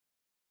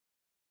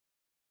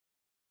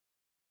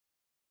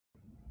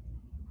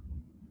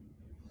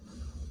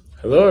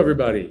Hello,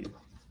 everybody.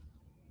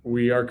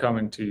 We are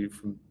coming to you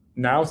from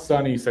now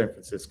sunny San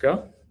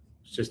Francisco.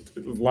 It's just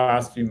the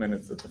last few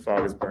minutes that the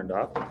fog has burned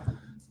off.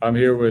 I'm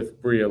here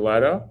with Bria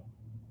Leto,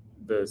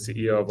 the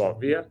CEO of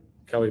Altvia,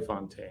 Kelli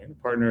Fontaine,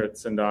 partner at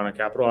Cendana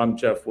Capital. I'm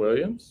Jeff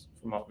Williams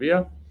from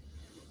Altvia.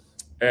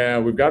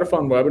 And we've got a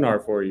fun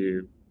webinar for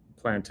you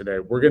planned today.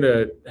 We're going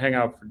to hang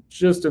out for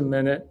just a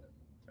minute,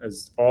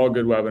 as all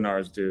good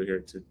webinars do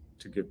here,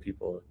 to give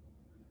people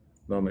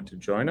a moment to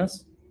join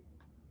us.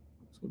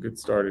 So we'll get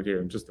started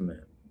here in just a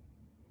minute.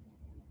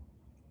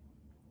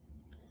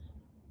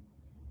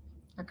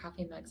 Our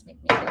coffee mugs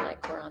make me feel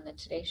like we're on the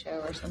Today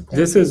Show or something.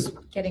 This is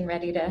getting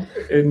ready to.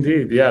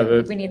 Indeed,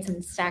 yeah. We need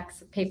some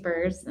stacks of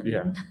papers. And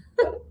yeah,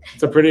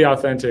 it's a pretty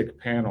authentic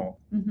panel,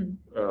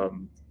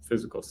 mm-hmm.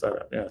 Physical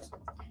setup. Yes.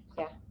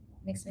 Yeah,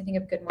 makes me think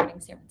of Good Morning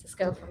San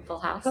Francisco from Full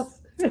House.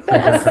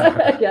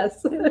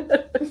 Yes.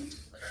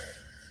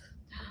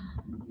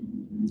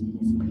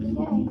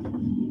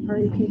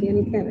 R.E.P.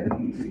 Danny Tanner.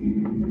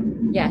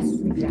 Yes,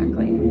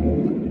 exactly.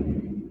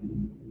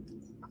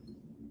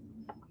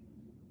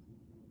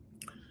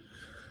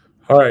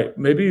 All right,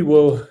 maybe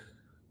we'll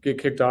get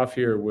kicked off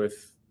here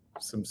with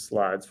some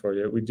slides for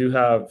you. We do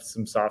have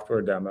some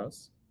software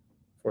demos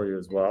for you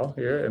as well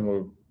here, and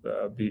we'll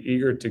be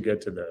eager to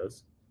get to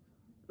those.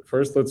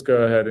 First, let's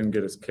go ahead and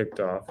get us kicked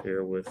off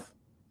here with.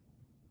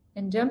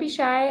 And don't be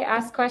shy,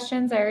 ask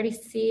questions. I already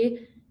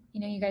see,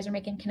 you guys are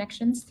making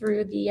connections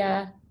through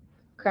the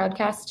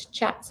Crowdcast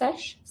chat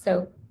sesh,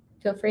 so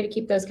feel free to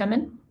keep those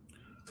coming.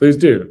 Please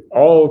do.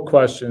 All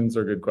questions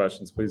are good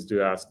questions. Please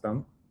do ask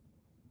them.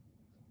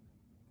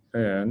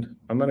 And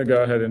I'm going to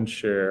go ahead and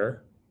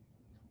share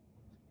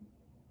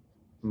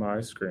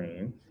my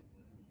screen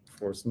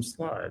for some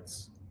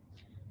slides.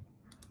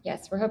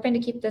 Yes, we're hoping to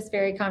keep this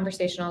very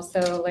conversational.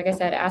 So like I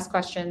said, ask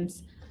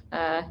questions.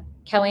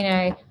 Kelli and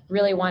I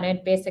really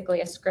wanted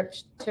basically a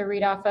script to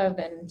read off of,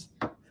 and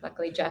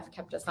luckily Jeff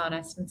kept us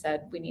honest and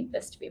said, we need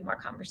this to be more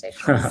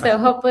conversational. So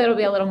hopefully it'll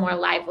be a little more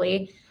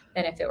lively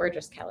than if it were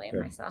just Kelli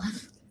and myself.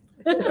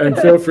 And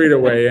feel free to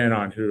weigh in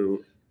on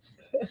who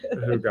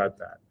got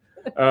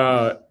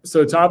that.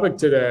 So topic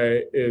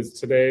today is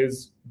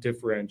today's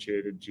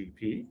differentiated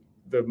GP,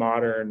 the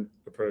modern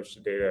approach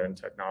to data and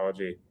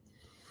technology.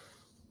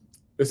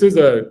 This is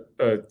a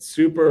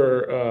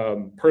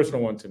super personal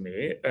one to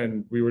me,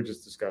 and we were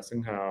just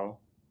discussing how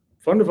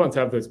fund of funds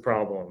have this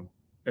problem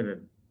in a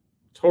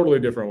totally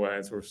different way.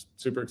 So we're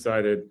super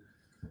excited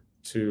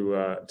to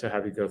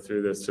have you go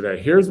through this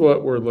today. Here's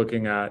what we're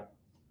looking at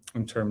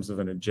in terms of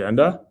an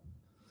agenda.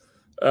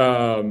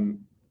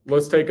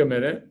 Let's take a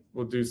minute.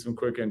 We'll do some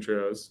quick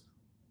intros,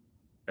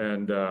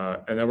 and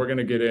then we're going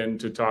to get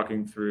into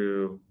talking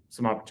through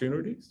some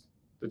opportunities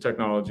the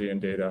technology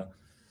and data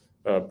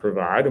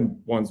provide,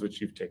 and ones which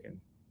you've taken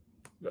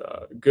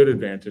good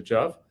advantage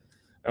of.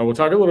 And we'll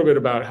talk a little bit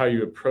about how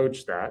you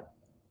approach that,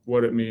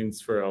 what it means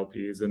for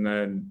LPs, and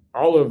then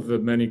all of the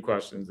many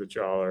questions that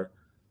y'all are,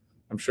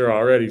 I'm sure,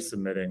 already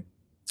submitting.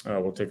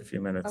 We'll take a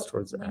few minutes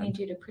towards the end. We need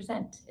you to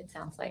present, it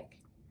sounds like.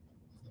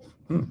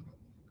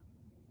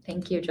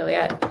 Thank you,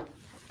 Juliet.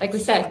 Like we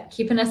said,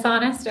 keeping us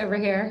honest over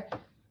here,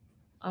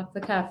 off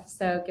the cuff.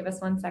 So give us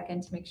 1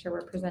 second to make sure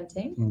we're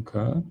presenting.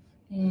 Okay.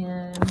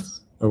 And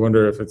I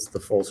wonder if it's the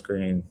full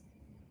screen.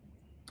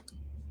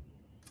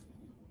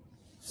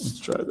 Let's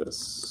try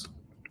this.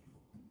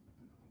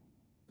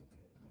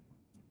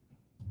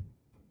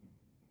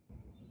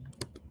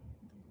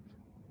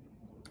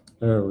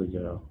 There we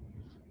go.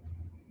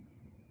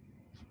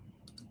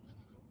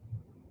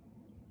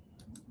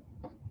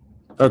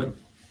 Okay.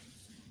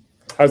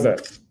 How's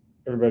that?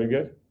 Everybody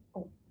good?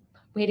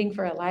 waiting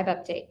for a live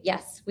update.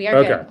 Yes, we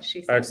are good.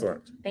 She said.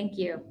 Excellent. Thank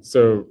you.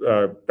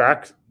 So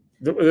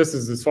this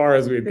is as far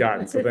as we had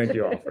gotten. So thank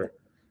you all for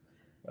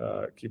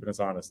keeping us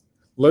honest.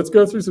 Let's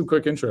go through some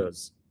quick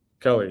intros.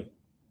 Kelli,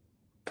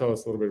 tell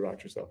us a little bit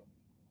about yourself.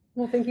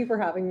 Well, thank you for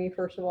having me,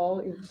 first of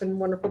all. You've been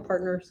wonderful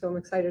partners, so I'm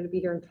excited to be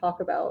here and talk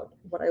about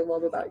what I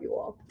love about you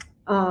all.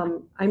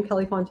 I'm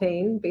Kelli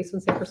Fontaine, based in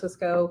San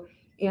Francisco,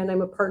 and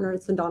I'm a partner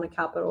at Cendana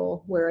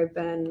Capital, where I've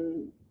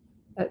been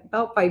at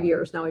about 5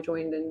 years now. I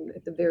joined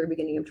at the very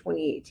beginning of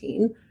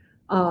 2018.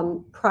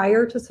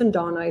 Prior to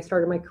Cendana, I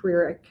started my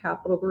career at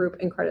Capital Group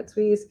and Credit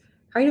Suisse.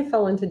 Kind of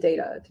fell into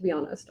data, to be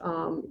honest.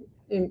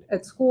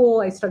 At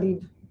school, I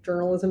studied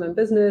journalism and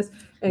business,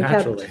 and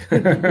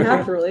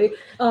naturally.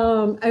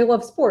 I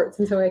love sports,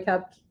 and so I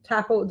kept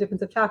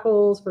defensive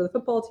tackles for the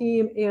football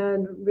team,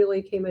 and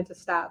really came into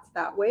stats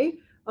that way.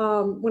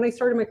 When I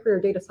started my career,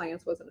 data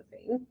science wasn't a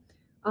thing,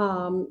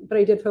 but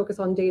I did focus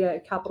on data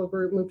at Capital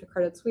Group, moved to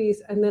Credit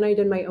Suisse, and then I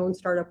did my own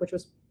startup, which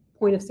was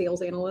point of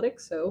sales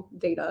analytics, so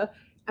data.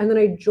 And then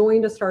I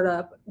joined a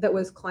startup that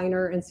was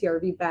Kleiner and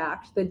CRV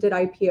backed that did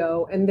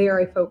IPO, and there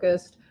I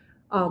focused.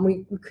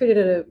 We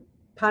created a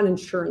patent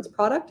insurance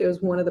product. It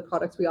was one of the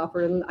products we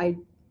offered, and I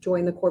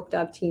joined the corp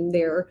dev team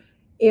there.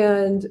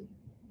 And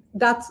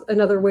that's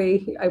another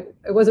way.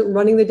 I wasn't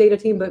running the data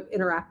team, but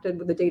interacted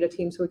with the data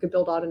team so we could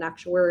build out an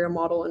actuarial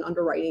model and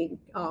underwriting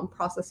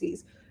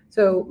processes.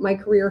 So my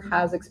career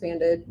has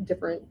expanded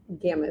different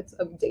gamuts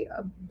of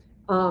data.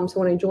 So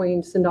when I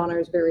joined Cendana, I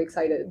was very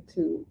excited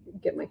to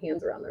get my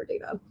hands around their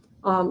data.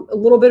 A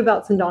little bit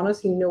about Cendana,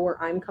 so you know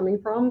where I'm coming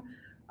from.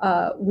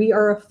 We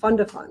are a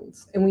fund of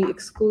funds, and we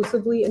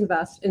exclusively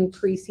invest in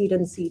pre-seed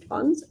and seed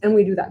funds, and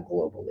we do that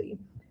globally.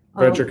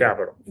 Venture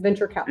capital.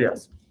 Venture capital.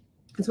 Yes.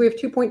 And so we have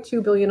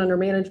 $2.2 billion under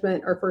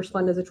management. Our first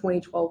fund is a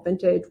 2012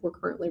 vintage. We're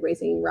currently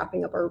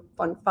wrapping up our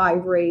Fund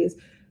 5 raise.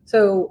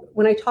 So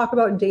when I talk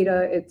about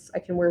data, I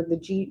can wear the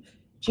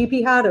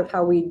GP hat of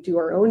how we do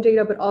our own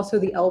data, but also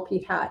the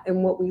LP hat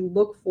and what we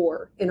look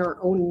for in our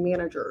own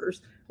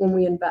managers when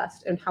we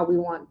invest and how we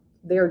want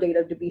their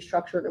data to be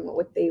structured and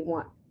what they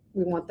want.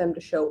 We want them to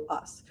show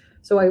us.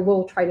 So I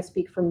will try to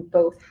speak from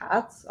both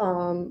hats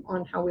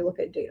on how we look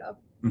at data.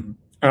 Mm-hmm.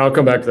 And I'll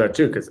come back to that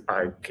too, because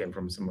I came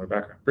from a similar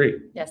background. Bree.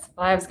 Yes.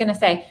 Well, I was going to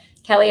say,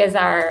 Kelli is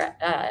our,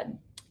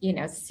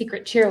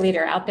 secret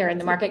cheerleader out there in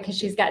the market because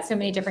she's got so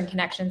many different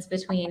connections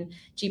between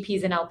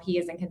GPs and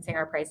LPs and can sing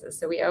our praises.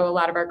 So we owe a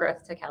lot of our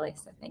growth to Kelli.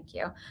 So thank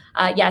you.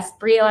 Yes,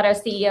 Bree Aletto,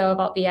 CEO of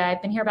AltVia.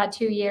 I've been here about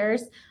 2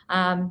 years.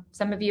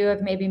 Some of you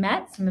have maybe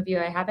met, some of you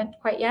I haven't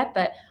quite yet,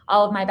 but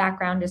all of my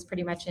background is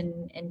pretty much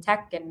in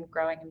tech and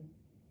growing and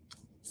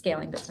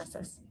scaling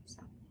businesses.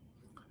 So.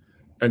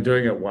 And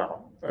doing it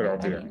well at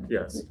AltVia.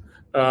 Yes.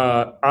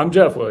 I'm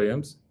Jeff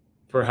Williams.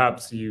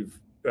 Perhaps you've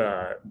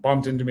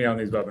bumped into me on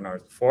these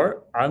webinars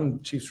before.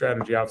 I'm Chief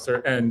Strategy Officer.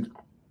 And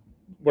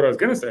what I was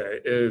going to say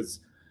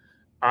is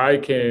I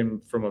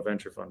came from a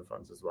venture fund of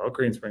funds as well,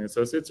 Green Spring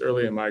Associates,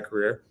 early in my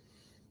career.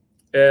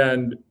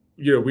 And,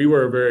 we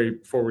were very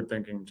forward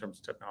thinking in terms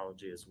of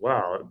technology as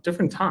well, at a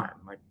different time,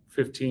 like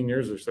 15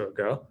 years or so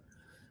ago.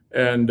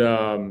 And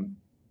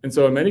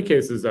so in many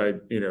cases, I,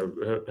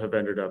 have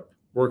ended up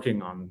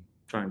working on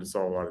trying to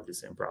solve a lot of these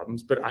same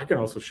problems. But I can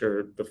also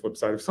share the flip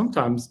side of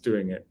sometimes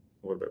doing it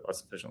a little bit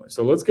less efficiently.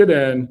 So let's get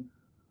in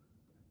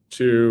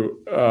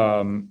to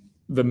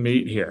the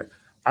meat here.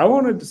 I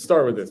wanted to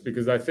start with this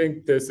because I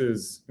think this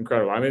is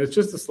incredible. I mean, it's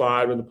just a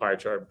slide with a pie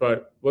chart,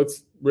 but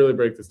let's really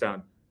break this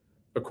down.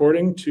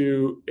 According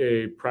to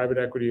a Private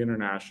Equity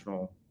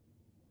International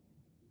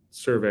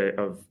survey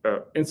of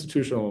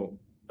institutional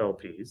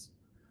LPs,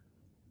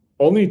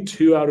 only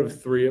 2 out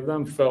of 3 of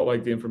them felt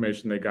like the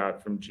information they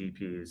got from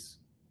GPs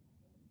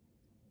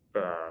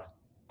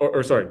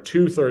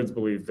 2/3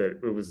 believed that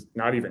it was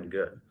not even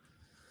good.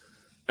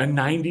 And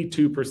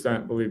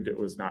 92% believed it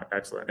was not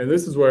excellent. And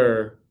this is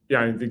where,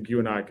 I think you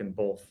and I can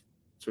both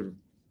sort of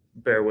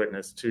bear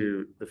witness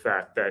to the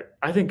fact that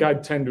I think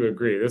I'd tend to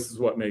agree. This is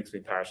what makes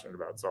me passionate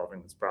about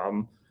solving this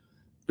problem.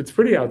 It's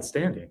pretty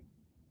outstanding,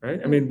 right?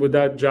 I mean, would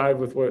that jive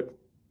with what?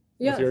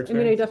 Yes, I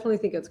mean, I definitely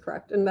think it's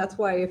correct. And that's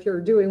why if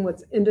you're doing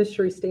what's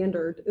industry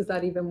standard, is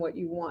that even what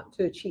you want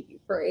to achieve,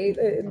 right?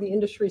 The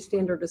industry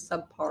standard is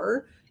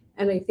subpar.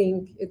 And I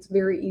think it's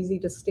very easy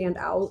to stand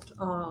out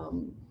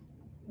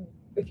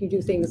if you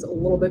do things a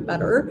little bit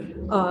better.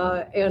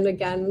 And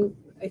again,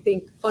 I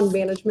think fund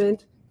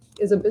management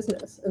is a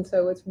business. And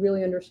so it's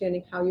really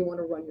understanding how you want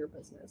to run your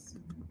business.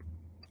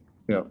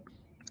 Yeah.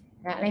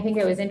 Yeah, and I think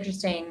it was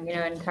interesting,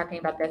 in talking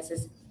about this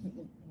is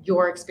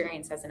your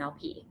experience as an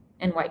LP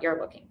and what you're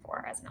looking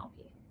for as an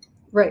LP.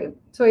 Right.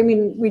 So, I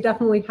mean, we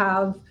definitely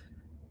have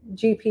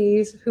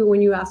GPs who,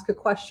 when you ask a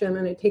question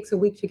and it takes a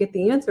week to get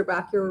the answer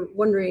back, you're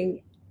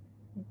wondering,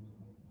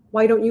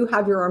 why don't you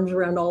have your arms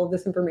around all of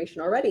this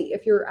information already?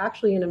 If you're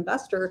actually an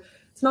investor,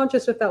 it's not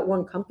just if that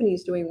one company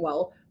is doing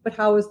well, but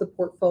how is the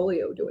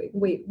portfolio doing?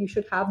 Wait, you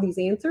should have these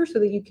answers so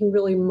that you can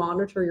really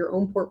monitor your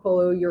own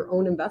portfolio, your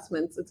own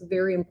investments. It's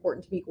very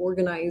important to be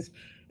organized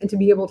and to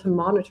be able to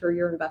monitor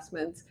your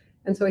investments.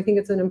 And so I think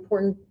it's an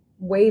important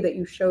way that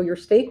you show your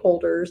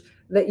stakeholders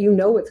that you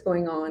know what's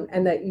going on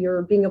and that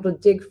you're being able to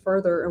dig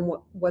further and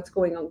what's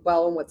going on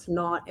well and what's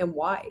not and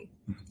why.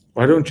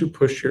 Why don't you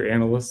push your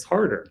analysts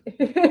harder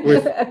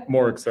with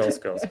more Excel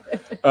skills?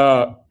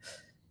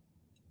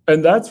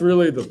 And that's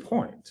really the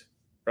point,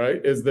 right?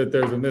 Is that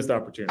there's a missed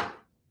opportunity.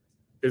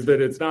 Is that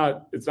it's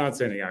not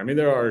standing out. I mean,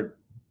 there's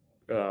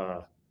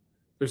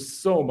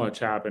so much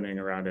happening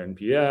around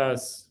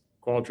NPS.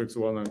 Qualtrics, a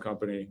well-known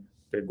company,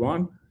 big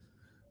one.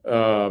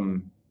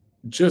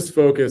 Just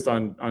focused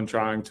on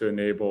trying to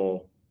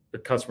enable the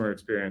customer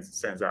experience that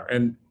stands out.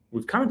 And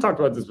we've kind of talked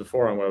about this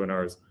before on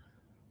webinars.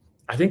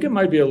 I think it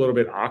might be a little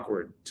bit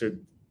awkward to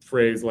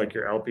phrase like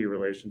your LP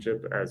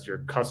relationship as your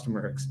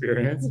customer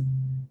experience,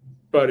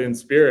 but in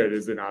spirit,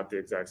 is it not the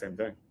exact same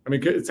thing? I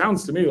mean, it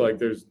sounds to me like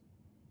there's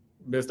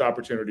missed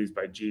opportunities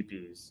by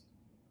GPs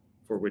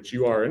for which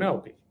you are an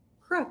LP.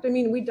 Correct. I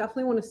mean, we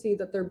definitely want to see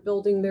that they're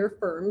building their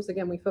firms.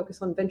 Again, we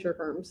focus on venture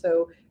firms.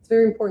 So it's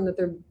very important that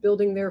they're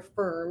building their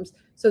firms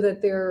so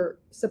that they're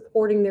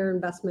supporting their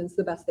investments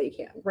the best they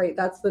can, right?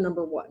 That's the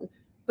number one.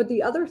 But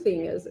the other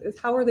thing is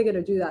how are they going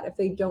to do that if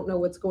they don't know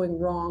what's going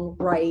wrong,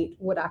 right,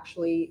 what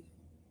actually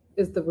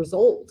is the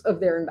result of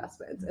their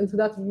investments? And so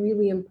that's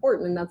really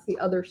important. And that's the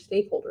other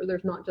stakeholder.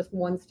 There's not just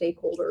one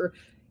stakeholder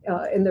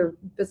in their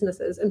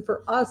businesses. And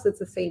for us, it's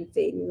the same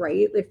thing,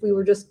 right? If we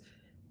were just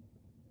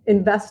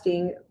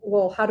investing,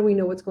 well, how do we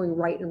know what's going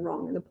right and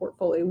wrong in the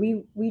portfolio?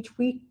 We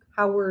tweak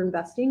how we're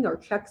investing, our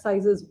check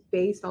sizes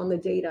based on the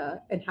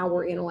data and how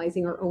we're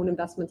analyzing our own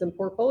investments and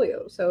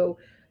portfolio. So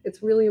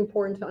it's really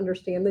important to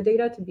understand the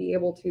data to be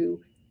able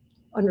to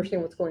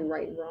understand what's going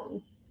right and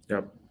wrong.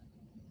 Yep.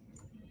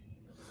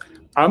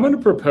 I'm going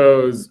to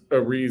propose a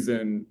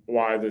reason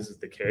why this is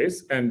the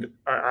case. And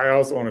I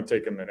also want to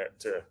take a minute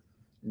to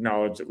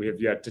acknowledge that we have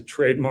yet to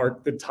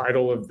trademark the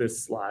title of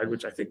this slide,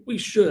 which I think we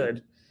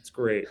should. It's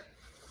great.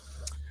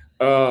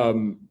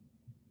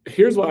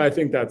 Here's why I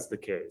think that's the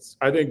case.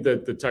 I think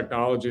that the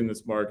technology in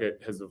this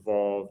market has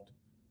evolved,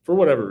 for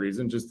whatever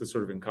reason, just the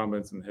sort of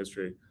incumbents in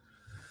history,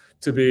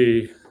 to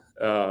be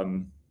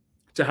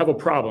to have a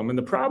problem. And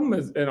the problem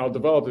is, and I'll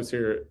develop this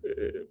here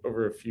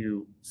over a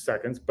few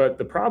seconds, but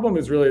the problem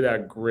is really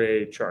that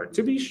gray chart.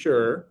 To be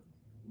sure,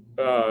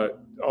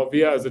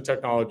 Alvia as a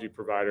technology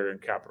provider in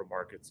capital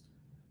markets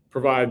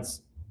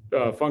provides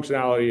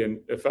functionality and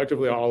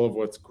effectively all of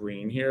what's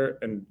green here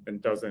and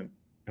doesn't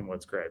and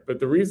what's gray. But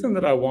the reason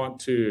that I want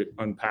to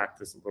unpack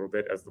this a little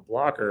bit as the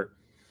blocker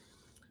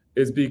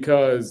is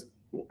because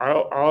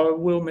I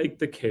will make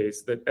the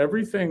case that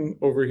everything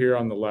over here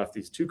on the left,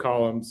 these two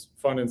columns,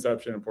 fund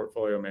inception and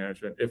portfolio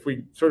management, if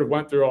we sort of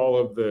went through all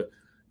of the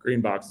green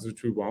boxes,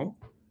 which we won't,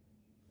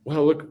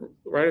 well, look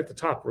right at the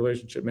top,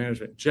 relationship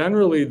management.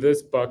 Generally,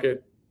 this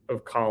bucket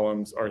of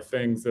columns are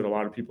things that a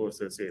lot of people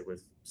associate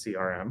with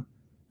CRM.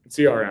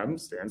 CRM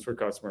stands for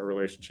customer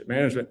relationship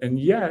management. And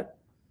yet,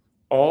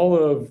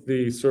 all of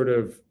the sort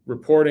of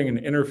reporting and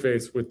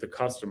interface with the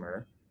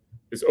customer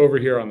is over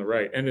here on the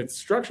right, and it's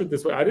structured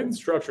this way. I didn't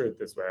structure it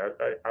this way.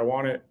 I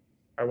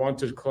want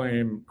to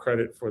claim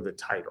credit for the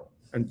title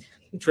and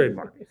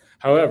trademark.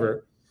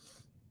 However,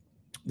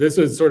 this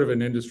is sort of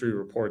an industry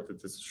report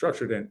that this is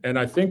structured in, and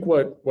I think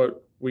what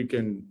we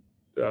can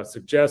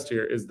suggest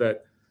here is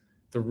that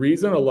the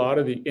reason a lot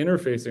of the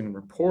interfacing and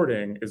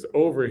reporting is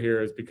over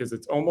here is because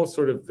it's almost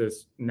sort of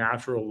this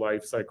natural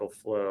life cycle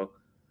flow,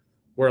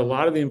 where a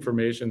lot of the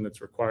information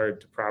that's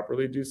required to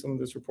properly do some of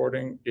this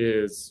reporting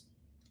is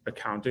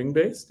accounting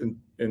based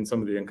in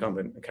some of the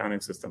incumbent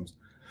accounting systems.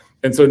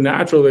 And so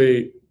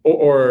naturally,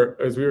 or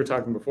as we were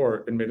talking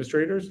before,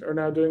 administrators are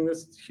now doing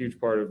this. It's a huge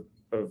part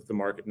of the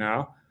market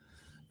now.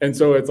 And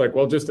so it's like,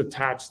 well, just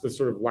attach the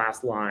sort of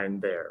last line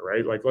there,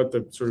 right? Like let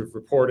the sort of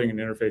reporting and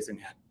interfacing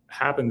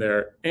happen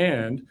there.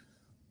 And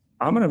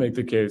I'm going to make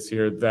the case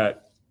here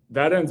that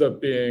that ends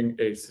up being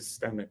a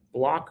systemic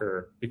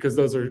blocker because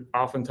those are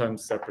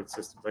oftentimes separate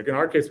systems. Like in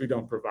our case, we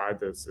don't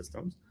provide those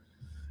systems.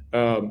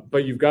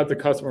 But you've got the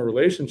customer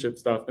relationship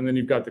stuff, and then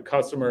you've got the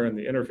customer and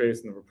the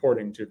interface and the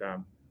reporting to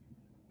them,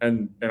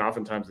 and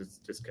oftentimes it's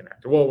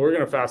disconnected. Well, we're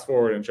going to fast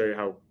forward and show you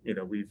how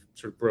we've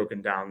sort of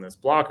broken down this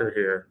blocker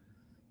here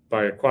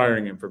by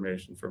acquiring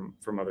information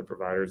from other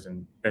providers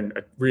and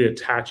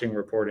reattaching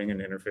reporting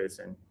and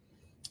interfacing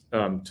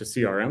to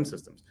CRM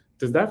systems.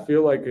 Does that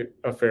feel like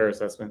a fair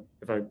assessment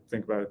if I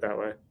think about it that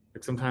way?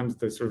 Like sometimes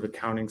the sort of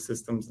accounting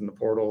systems and the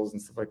portals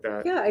and stuff like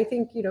that. Yeah, I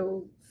think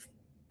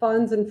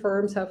funds and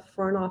firms have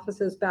front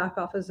offices, back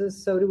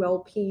offices, so do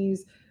LPs.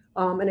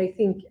 And I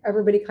think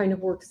everybody kind of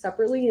works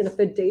separately. And if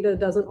the data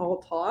doesn't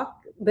all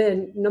talk,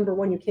 then number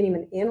one, you can't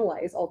even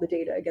analyze all the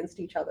data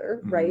against each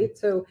other, right?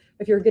 So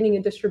if you're getting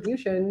a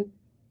distribution,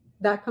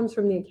 that comes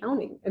from the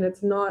accounting, and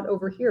it's not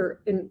over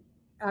here in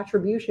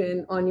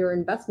attribution on your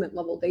investment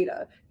level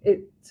data.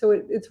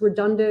 It's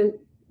redundant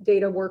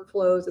data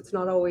workflows. It's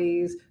not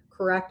always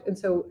correct. And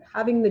so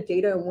having the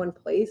data in one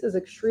place is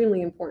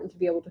extremely important to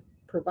be able to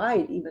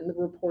provide even the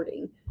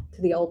reporting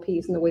to the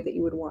LPs in the way that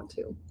you would want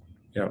to.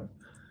 Yeah.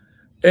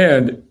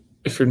 And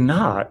if you're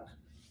not,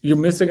 you're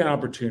missing an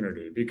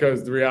opportunity,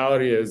 because the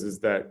reality is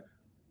that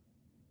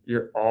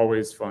you're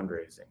always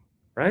fundraising,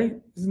 right?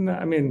 Isn't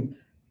that, I mean,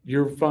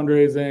 you're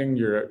fundraising,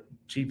 your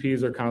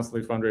GPs are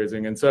constantly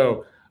fundraising. And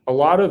so a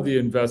lot of the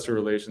investor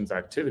relations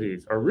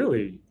activities are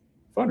really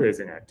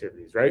fundraising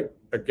activities, right?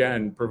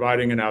 Again,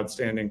 providing an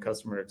outstanding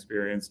customer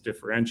experience,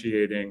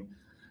 differentiating.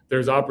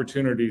 There's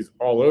opportunities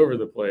all over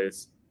the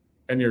place,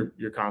 and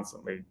you're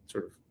constantly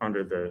sort of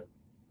under the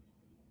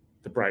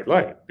bright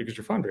light because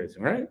you're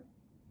fundraising, right?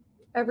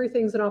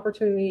 Everything's an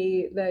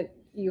opportunity that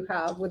you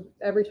have with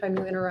every time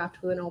you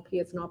interact with an LP.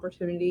 It's an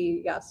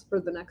opportunity, yes, for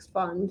the next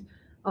fund,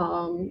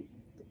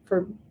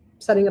 for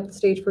setting up the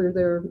stage for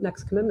their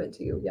next commitment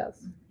to you.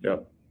 Yes.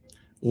 Yep.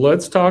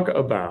 Let's talk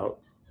about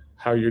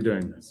how you're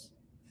doing this,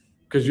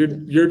 because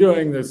you're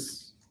doing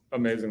this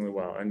amazingly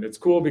well, and it's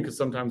cool because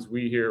sometimes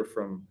we hear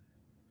from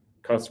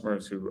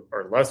customers who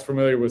are less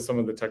familiar with some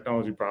of the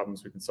technology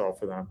problems we can solve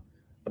for them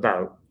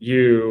about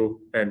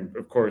you. And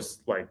of course,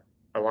 like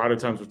a lot of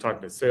times we're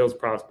talking to sales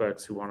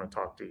prospects who want to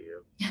talk to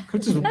you,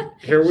 which is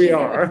here we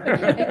are.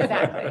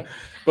 Exactly.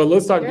 But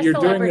let's talk. You're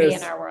doing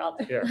this in our world.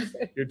 Yeah,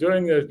 you're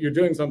doing this. You're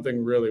doing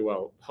something really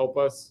well. Help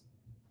us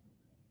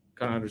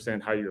kind of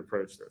understand how you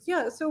approach this.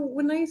 Yeah. So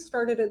when I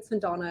started at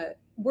Cendana,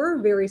 we're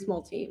a very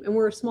small team, and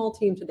we're a small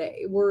team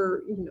today.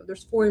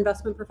 There's 4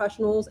 investment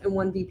professionals and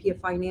 1 VP of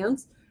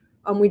finance.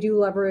 We do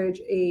leverage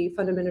a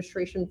fund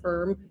administration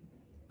firm,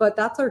 but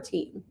that's our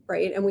team,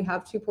 right? And we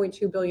have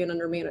 2.2 billion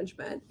under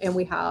management, and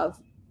we have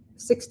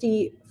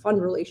 60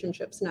 fund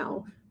relationships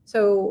now.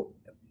 So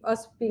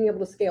us being able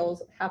to scale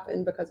has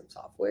happened because of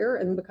software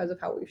and because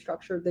of how we've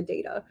structured the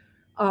data.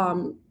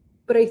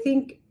 But I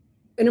think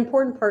an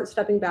important part,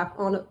 stepping back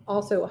on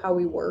also how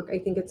we work, I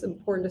think it's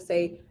important to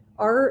say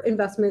our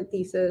investment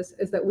thesis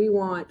is that we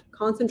want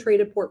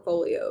concentrated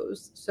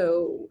portfolios,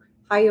 so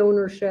high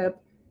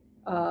ownership,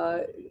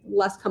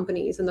 less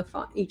companies in the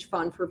fund, each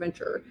fund for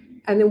venture.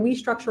 And then we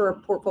structure our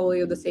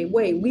portfolio the same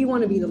way. We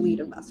want to be the lead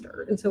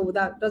investor. And so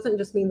that doesn't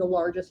just mean the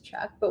largest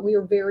check, but we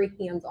are very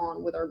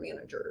hands-on with our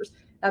managers.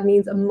 That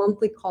means a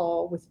monthly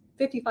call with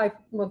 55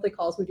 monthly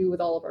calls we do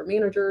with all of our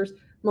managers,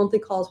 monthly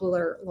calls with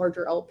our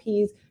larger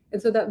LPs. And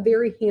so that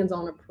very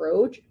hands-on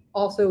approach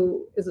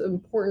also is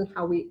important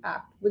how we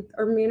act with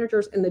our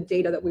managers and the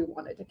data that we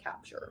wanted to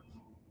capture.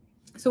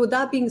 So with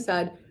that being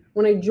said,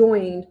 when I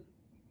joined,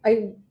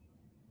 I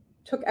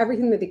took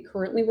everything that they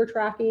currently were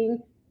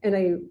tracking,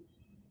 and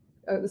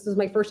this is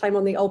my first time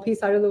on the LP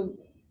side of the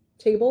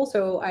table.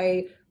 So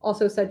I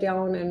also sat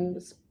down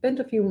and spent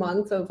a few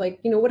months of like,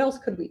 what else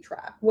could we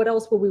track? What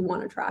else would we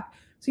want to track?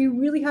 So you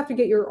really have to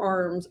get your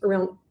arms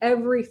around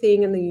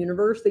everything in the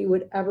universe that you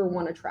would ever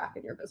want to track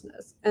in your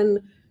business. And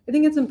I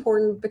think it's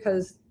important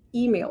because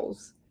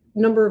emails,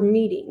 number of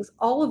meetings,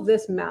 all of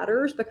this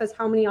matters, because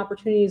how many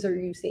opportunities are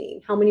you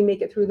seeing? How many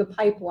make it through the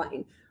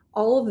pipeline?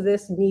 All of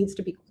this needs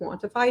to be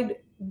quantified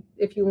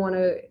if you want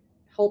to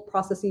help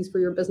processes for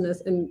your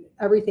business, and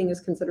everything is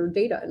considered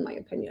data, in my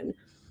opinion.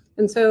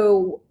 And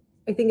so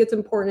I think it's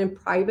important in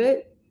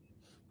private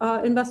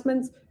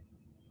investments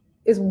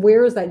is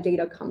where is that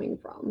data coming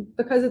from?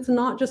 Because it's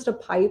not just a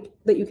pipe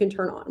that you can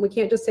turn on. We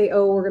can't just say,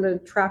 oh, we're going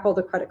to track all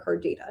the credit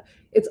card data.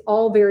 It's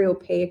all very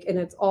opaque, and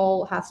it's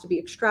all has to be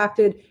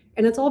extracted,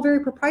 and it's all very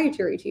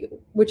proprietary to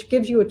you, which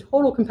gives you a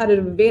total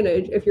competitive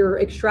advantage if you're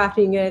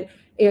extracting it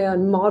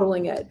and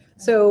modeling it.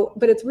 So,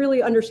 but it's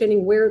really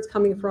understanding where it's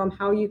coming from,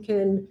 how you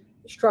can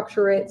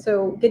structure it.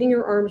 So getting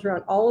your arms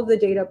around all of the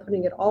data,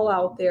 putting it all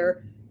out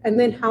there, and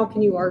then how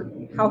can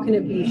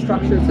it be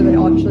structured so that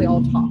it actually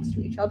all talks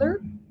to each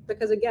other?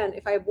 Because again,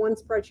 if I have one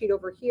spreadsheet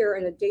over here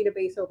and a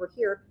database over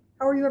here,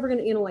 how are you ever going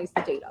to analyze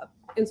the data?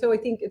 And so I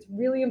think it's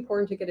really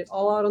important to get it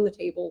all out on the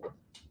table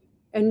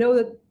and know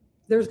that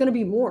there's going to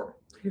be more,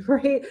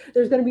 right?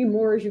 There's going to be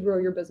more as you grow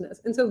your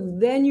business. And so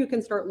then you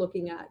can start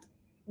looking at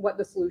what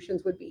the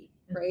solutions would be,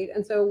 right?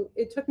 And so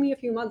it took me a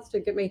few months to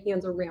get my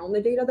hands around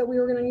the data that we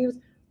were going to use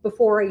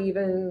before I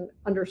even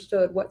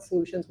understood what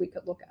solutions we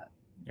could look at.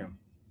 Yeah.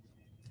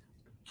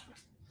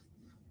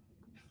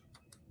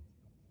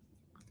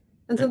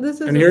 And so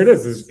this is, and here it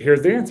is.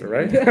 Here's the answer,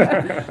 right?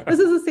 This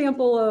is a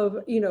sample of,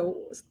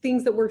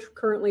 things that we're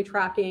currently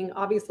tracking.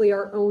 Obviously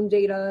our own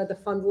data, the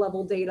fund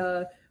level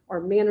data, our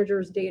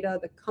managers' data,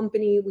 the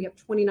company. We have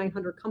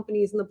 2,900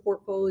 companies in the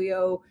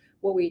portfolio.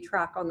 What we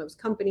track on those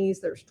companies,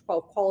 there's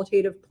 12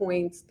 qualitative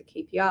points, the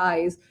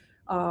KPIs.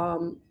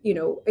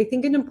 I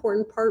think an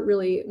important part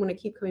really, when I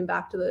keep coming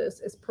back to this,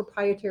 is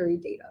proprietary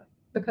data.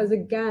 Because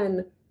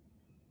again,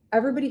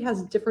 everybody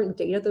has different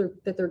data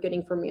that they're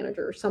getting from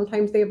managers.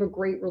 Sometimes they have a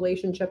great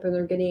relationship and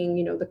they're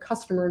getting, the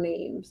customer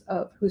names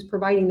of who's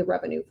providing the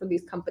revenue for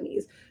these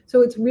companies.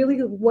 So it's really,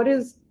 what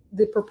is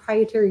the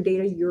proprietary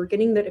data you're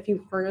getting that if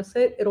you harness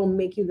it, it'll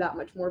make you that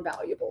much more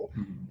valuable.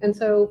 Mm-hmm. And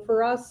so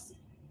for us,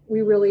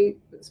 we really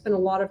spend a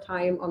lot of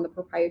time on the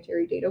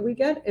proprietary data we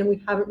get, and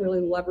we haven't really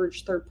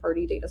leveraged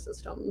third-party data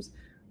systems.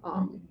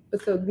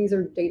 But so these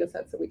are data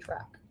sets that we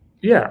track.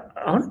 Yeah,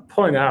 I want to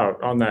point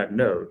out on that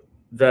note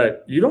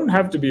that you don't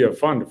have to be a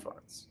fund of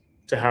funds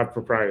to have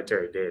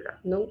proprietary data.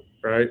 Nope.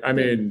 Right? I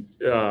mean,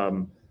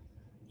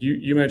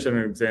 you mentioned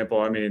an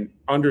example. I mean,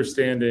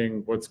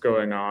 understanding what's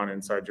going on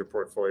inside your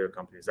portfolio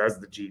companies as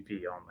the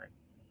GP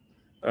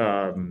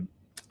only.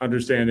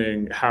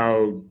 Understanding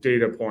how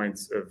data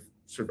points of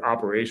sort of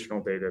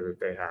operational data that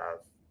they have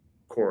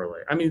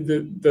correlate. I mean,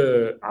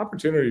 the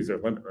opportunities are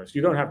limitless.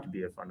 You don't have to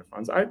be a fund of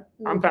funds.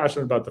 I'm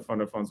passionate about the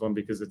fund of funds one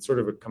because it's sort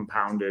of a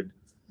compounded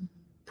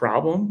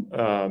problem,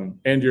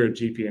 and you're a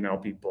GP and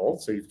LP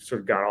both, so you've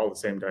sort of got all the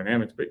same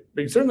dynamics, but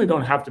you certainly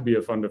don't have to be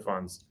a fund of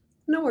funds.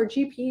 No, our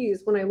GPs,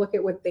 when I look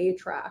at what they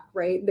track,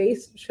 right, they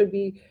should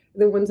be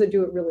the ones that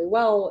do it really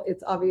well.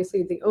 It's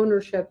obviously the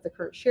ownership, the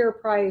current share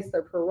price,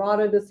 their pro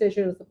rata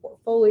decisions, the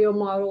portfolio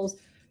models,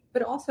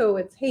 but also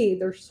it's, hey,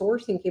 their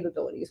sourcing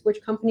capabilities.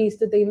 Which companies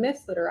did they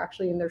miss that are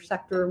actually in their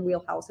sector and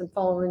wheelhouse, and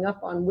following up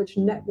on which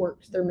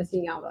networks they're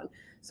missing out on.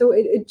 So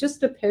it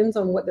just depends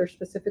on what they're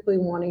specifically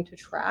wanting to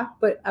track,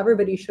 but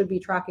everybody should be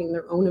tracking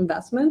their own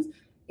investments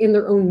in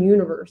their own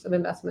universe of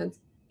investments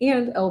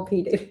and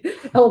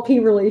LP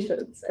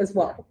relations as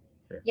well.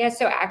 Yeah,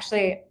 so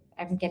actually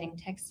I'm getting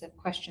texts of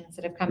questions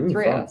that have come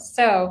through. Fun.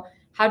 So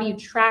how do you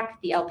track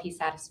the LP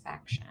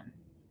satisfaction?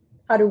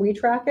 How do we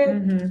track it?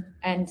 Mm-hmm.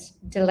 And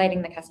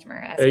delighting the customer.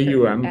 As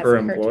AUM per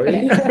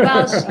employee.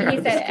 Well,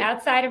 he said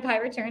outside of high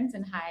returns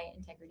and high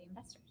integrity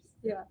investors.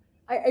 Yeah,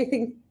 I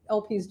think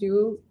LPs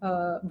do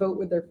vote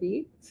with their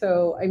feet.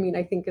 So, I mean,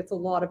 I think it's a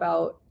lot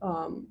about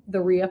the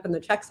re-up and the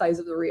check size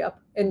of the re-up.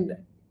 And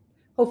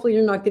hopefully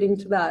you're not getting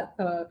to that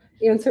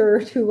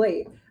answer too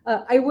late.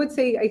 I would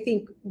say, I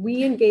think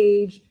we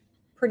engage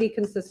pretty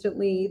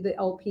consistently the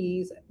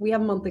LPs. We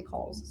have monthly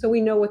calls, so we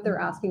know what they're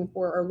asking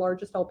for. Our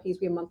largest LPs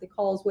we have monthly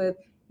calls with,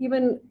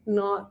 even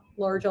not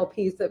large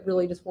LPs that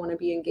really just want to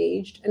be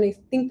engaged. And I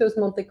think those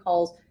monthly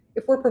calls,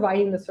 if we're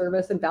providing the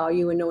service and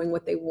value and knowing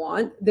what they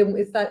want, then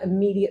it's that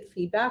immediate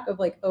feedback of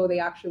like, oh, they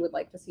actually would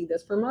like to see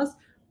this from us,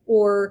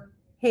 or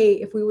hey,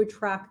 if we would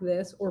track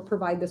this or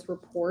provide this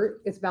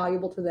report, it's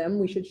valuable to them,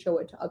 we should show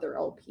it to other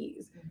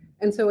LPs.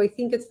 And so I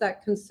think it's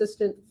that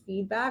consistent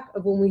feedback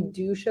of when we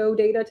do show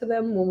data to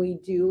them, when we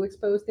do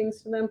expose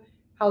things to them,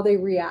 how they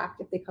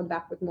react, if they come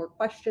back with more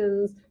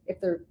questions,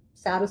 if they're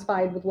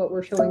satisfied with what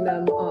we're showing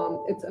them.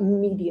 It's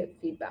immediate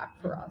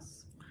feedback for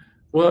us.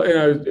 Well, you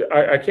know,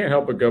 I can't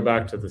help but go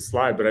back to the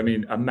slide, but I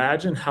mean,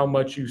 imagine how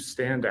much you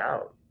stand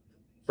out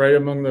right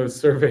among those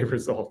survey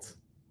results.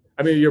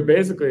 I mean, you're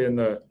basically in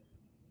the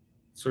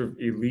sort of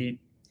elite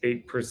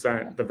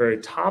 8%, the very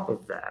top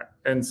of that.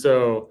 And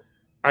so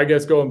I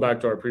guess going back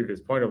to our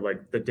previous point of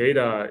like the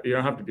data, you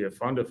don't have to be a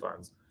fund of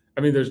funds.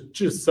 I mean, there's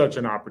just such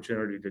an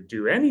opportunity to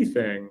do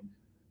anything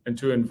and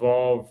to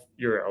involve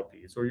your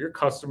LPs or your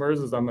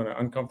customers, as I'm going to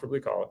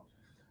uncomfortably call it,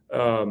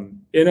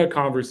 in a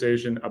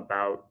conversation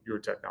about your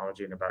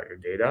technology and about your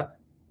data.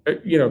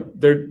 You know,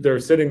 they're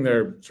sitting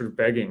there sort of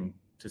begging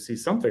to see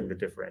something that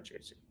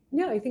differentiates you.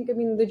 Yeah, I think, I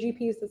mean, the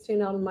GPs that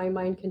stand out in my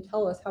mind can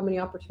tell us how many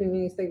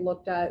opportunities they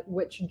looked at,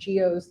 which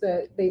geos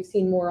that they've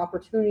seen more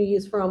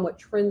opportunities from, what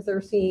trends they're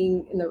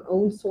seeing in their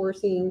own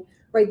sourcing,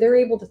 right? They're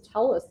able to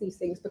tell us these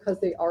things because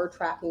they are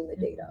tracking the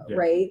data,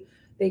 right?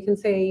 They can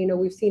say, you know,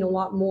 we've seen a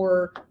lot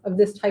more of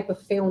this type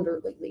of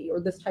founder lately, or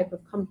this type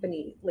of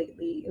company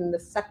lately in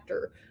this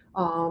sector.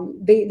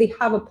 They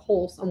have a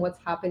pulse on what's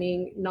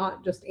happening,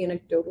 not just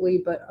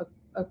anecdotally, but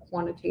a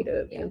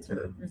quantitative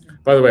answer.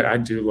 By the way, I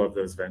do love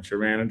those venture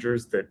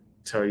managers that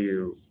tell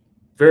you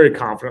very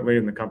confidently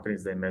in the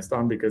companies they missed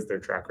on because their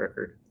track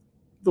record,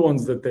 the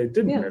ones that they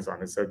didn't miss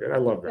on, is so good. I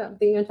love that. Yeah,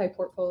 the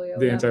anti-portfolio.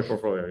 The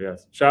anti-portfolio,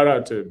 yes. Shout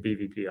out to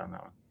BVP on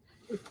that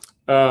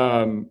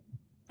one.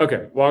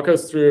 Okay, walk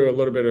us through a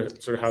little bit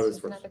of sort of how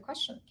this works. Another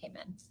question came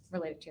in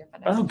related to your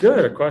fund. Oh,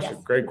 good, a question.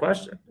 Yes. Great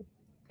question.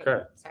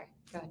 Okay. Sorry,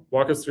 go ahead.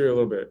 Walk us through a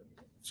little bit,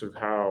 sort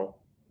of how.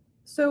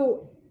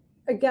 So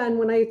again,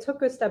 when I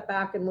took a step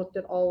back and looked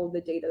at all of the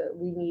data that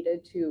we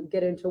needed to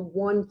get into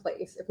one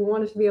place, if we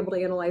wanted to be able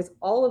to analyze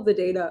all of the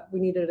data,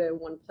 we needed it in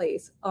one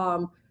place.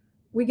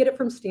 We get it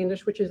from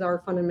Standish, which is our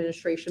fund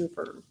administration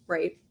firm,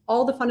 right?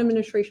 All the fund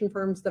administration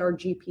firms that our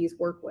GPs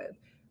work with.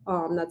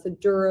 That's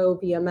Aduro,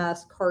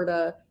 VMS,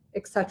 Carta,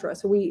 etc.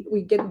 So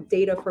we get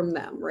data from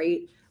them,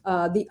 right?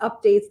 The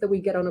updates that we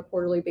get on a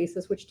quarterly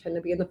basis, which tend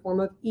to be in the form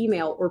of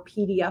email or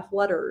PDF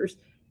letters,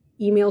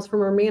 emails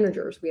from our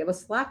managers. We have a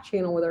Slack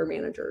channel with our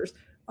managers.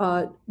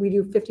 We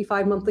do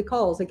 55 monthly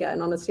calls,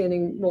 again, on a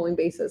standing rolling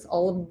basis.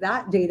 All of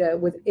that data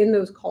within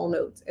those call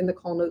notes and the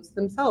call notes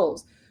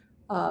themselves.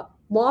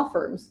 Law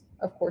firms,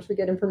 of course, we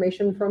get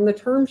information from the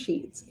term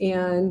sheets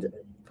and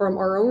from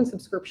our own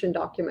subscription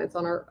documents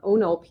on our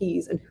own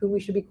LPs and who we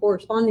should be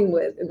corresponding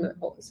with in the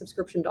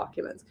subscription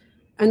documents.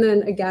 And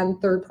then again,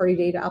 third-party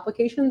data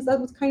applications, that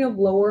was kind of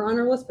lower on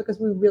our list because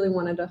we really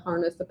wanted to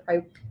harness the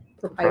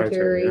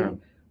proprietary.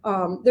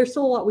 There's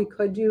still a lot we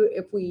could do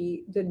if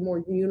we did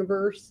more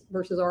universe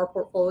versus our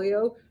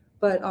portfolio.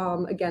 But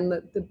again,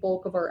 the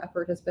bulk of our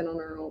effort has been on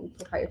our own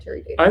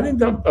proprietary data. I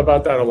think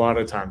about that a lot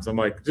of times. I'm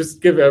like,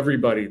 just give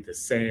everybody the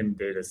same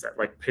data set,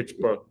 like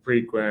PitchBook,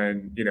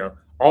 Preqin, you know,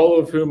 all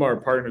of whom are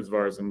partners of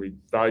ours, and we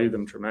value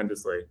them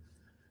tremendously.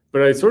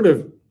 But I sort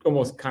of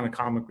almost kind of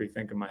comically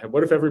think in my head,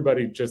 what if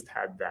everybody just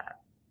had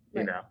that,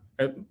 you know,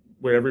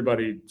 would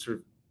everybody sort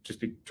of just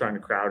be trying to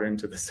crowd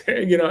into the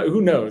same, you know,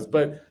 who knows?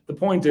 But the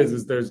point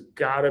is there's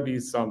got to be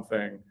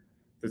something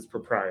that's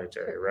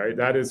proprietary, right?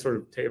 That is sort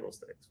of table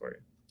stakes for you.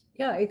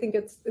 Yeah, I think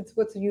it's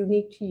what's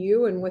unique to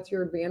you and what's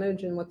your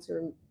advantage and what's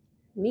your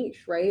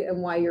niche, right?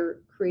 And why you're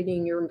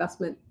creating your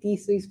investment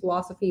thesis,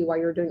 philosophy, why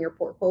you're doing your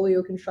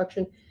portfolio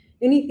construction.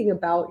 Anything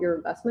about your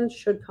investments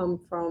should come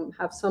from,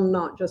 have some,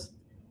 not just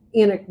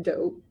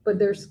anecdote, but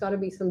there's got to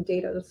be some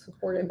data to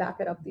support and back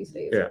it up these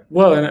days. Yeah,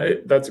 well,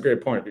 and that's a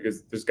great point,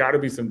 because there's got to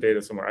be some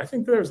data somewhere. I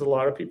think there's a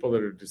lot of people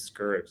that are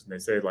discouraged and they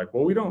say like,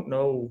 well, we don't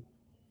know,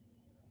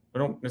 we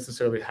don't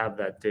necessarily have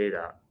that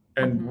data.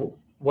 And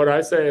what I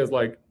say is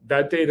like,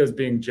 that data is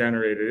being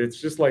generated. It's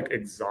just like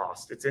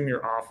exhaust. It's in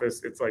your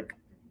office. It's like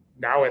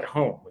now at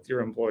home with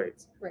your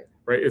employees, right?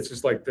 It's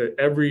just like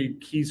every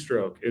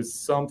keystroke is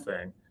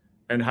something.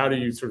 And how do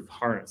you sort of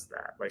harness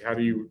that? Like, how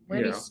do you,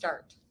 where do you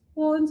start?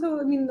 Well, and so,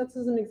 I mean, that's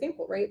as an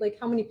example, right? Like,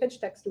 how many pitch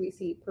decks do we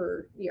see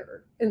per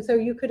year? And so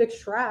you could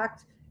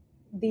extract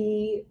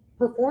the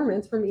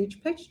performance from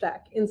each pitch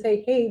deck and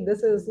say, hey,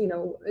 this is, you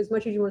know, as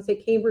much as you want to say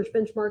Cambridge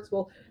benchmarks,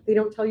 well, they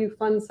don't tell you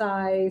fund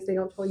size, they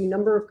don't tell you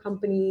number of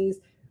companies,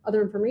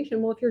 other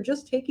information. Well, if you're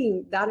just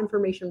taking that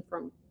information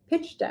from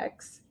pitch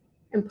decks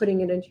and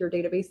putting it into your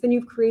database, then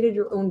you've created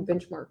your own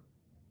benchmark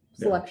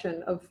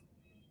selection of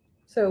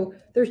So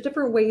there's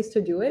different ways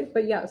to do it,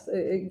 but yes,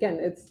 again,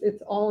 it's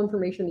all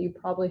information that you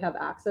probably have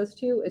access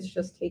to. It's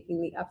just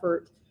taking the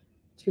effort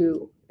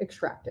to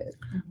extract it.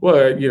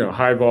 Well,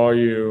 high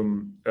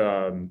volume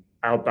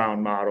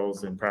outbound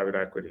models in private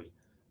equity.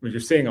 I mean,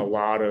 you're seeing a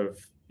lot of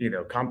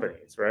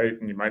companies, right?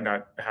 And you might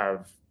not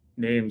have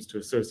names to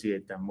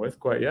associate them with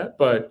quite yet,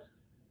 but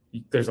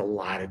there's a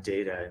lot of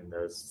data in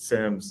those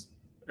SIMs.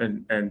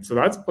 And so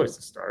that's a place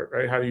to start,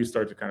 right? How do you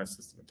start to kind of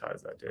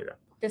systematize that data?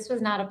 This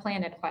was not a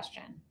planned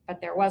question, but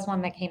there was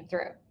one that came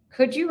through.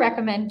 Could you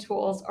recommend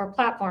tools or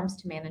platforms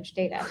to manage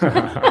data?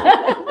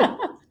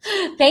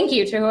 Thank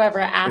you to whoever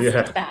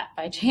asked that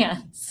by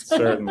chance.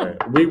 Certainly.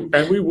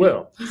 We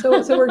will.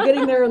 So we're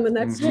getting there on the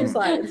next two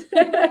slides.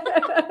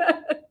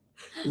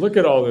 Look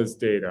at all this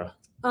data.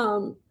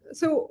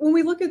 So when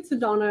we look at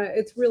Cendana,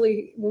 it's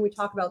really, when we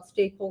talk about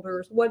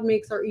stakeholders, what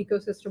makes our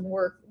ecosystem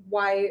work?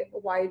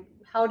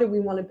 How do we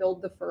want to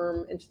build the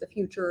firm into the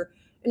future?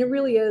 And it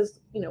really is,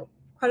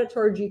 credit to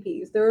our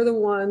GPs. They're the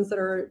ones that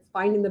are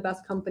finding the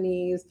best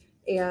companies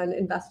and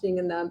investing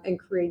in them and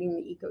creating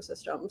the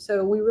ecosystem.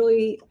 So we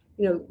really,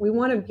 we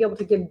want to be able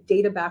to give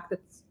data back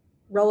that's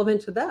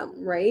relevant to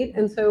them, right?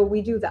 And so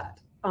we do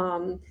that.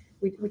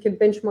 We can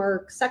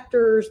benchmark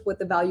sectors, what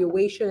the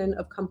valuation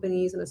of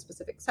companies in a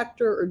specific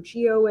sector or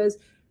geo is.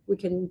 We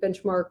can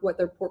benchmark what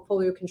their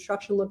portfolio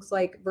construction looks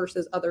like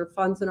versus other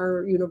funds in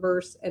our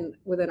universe and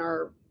within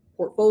our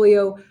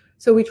portfolio.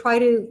 So we try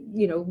to,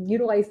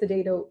 utilize the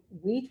data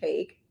we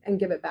take and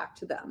give it back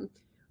to them.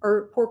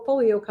 Our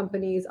portfolio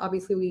companies,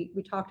 obviously,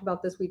 we talked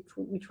about this. We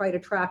try to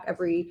track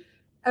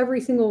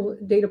every single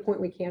data point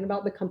we can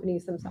about the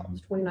companies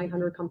themselves,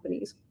 2,900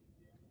 companies.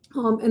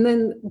 And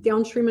then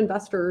downstream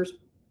investors,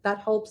 that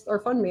helps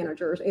our fund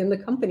managers and the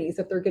companies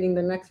if they're getting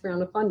their next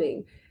round of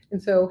funding. And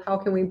so how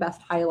can we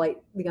best highlight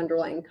the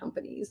underlying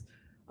companies?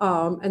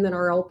 And then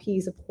our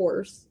LPs, of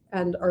course,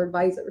 and our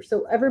advisors.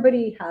 So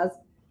everybody has,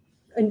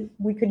 and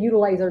we could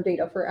utilize our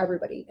data for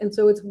everybody. And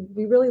so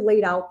we really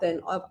laid out then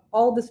of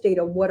all this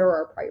data, what are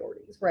our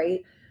priorities,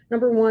 right?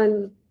 Number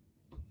one,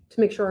 to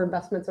make sure our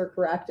investments are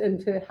correct, and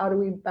to how do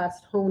we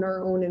best hone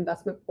our own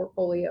investment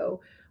portfolio.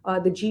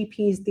 The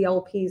GPs, the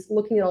LPs,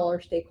 looking at all our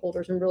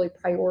stakeholders and really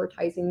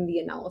prioritizing the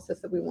analysis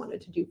that we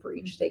wanted to do for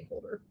each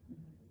stakeholder.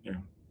 Yeah,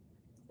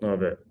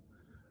 love it.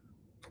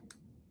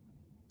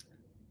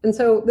 And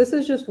so this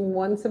is just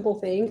one simple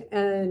thing,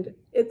 and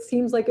it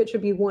seems like it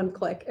should be one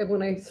click. And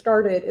when I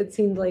started, it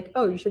seemed like,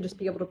 oh, you should just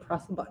be able to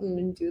press a button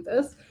and do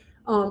this.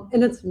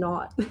 And it's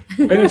not.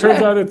 And it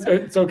turns out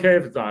it's okay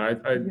if it's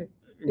not. I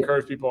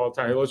encourage people all the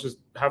time, hey, let's just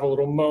have a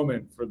little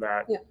moment for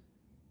that. Yeah.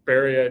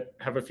 Bury it,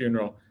 have a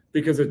funeral,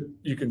 because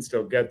you can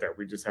still get there.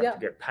 We just have to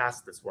get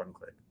past this one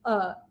click.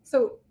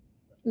 So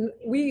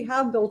we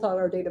have built out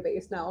our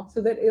database now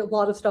so that a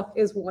lot of stuff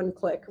is one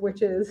click,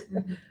 which is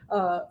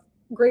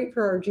great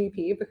for our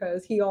GP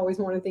because he always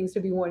wanted things to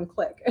be one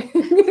click.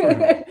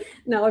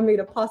 Now I made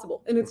it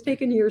possible, and it's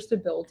taken years to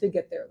build to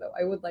get there, though,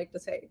 I would like to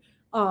say.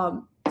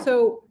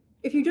 So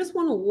if you just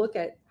want to look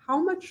at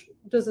how much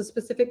does a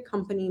specific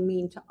company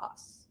mean to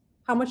us?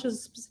 How much does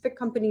a specific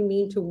company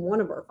mean to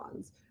one of our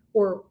funds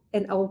or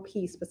an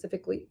LP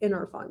specifically in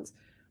our funds?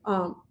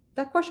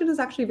 That question is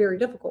actually very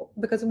difficult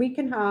because we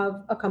can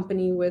have a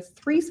company with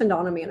 3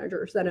 Cendana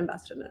managers that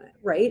invested in it,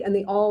 right? And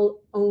they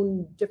all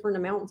own different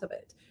amounts of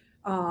it.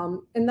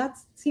 And that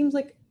seems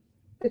like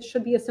it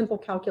should be a simple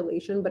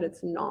calculation, but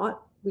it's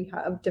not. We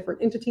have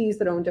different entities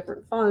that own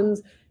different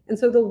funds. And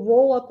so the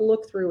roll-up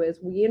look-through is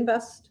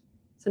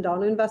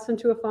Cendana invests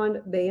into a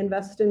fund, they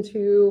invest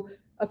into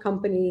a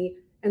company.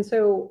 And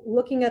so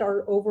looking at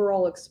our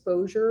overall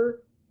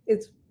exposure,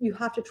 you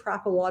have to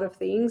track a lot of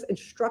things and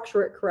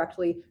structure it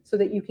correctly so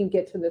that you can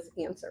get to this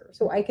answer.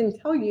 So I can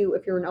tell you,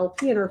 if you're an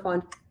LP in our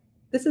fund,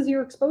 this is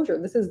your exposure.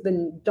 This is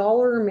the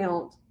dollar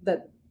amount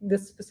that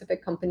this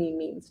specific company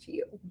means to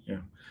you. Yeah.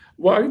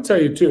 Well, I can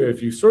tell you too,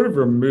 if you sort of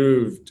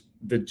removed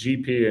the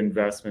GP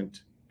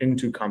investment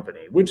into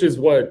company, which is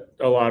what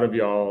a lot of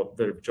y'all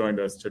that have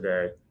joined us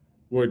today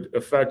would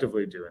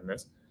effectively do in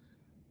this,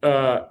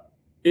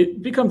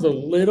 it becomes a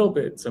little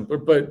bit simpler,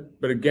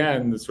 but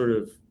again, the sort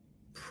of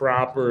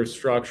proper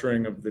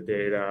structuring of the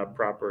data,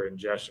 proper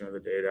ingestion of the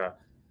data,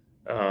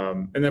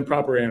 and then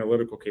proper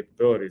analytical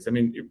capabilities. I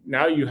mean,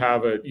 now you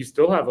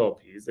still have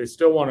LPs. They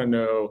still want to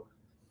know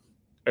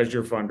as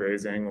you're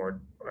fundraising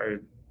or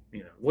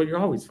well, you're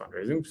always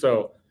fundraising.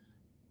 So,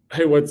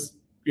 hey,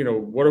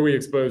 what are we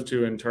exposed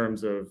to in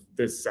terms of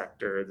this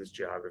sector, this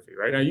geography,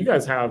 right? Now you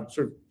guys have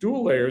sort of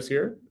dual layers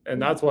here,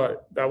 and that's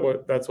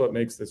what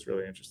makes this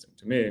really interesting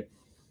to me.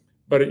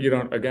 But you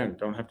don't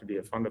have to be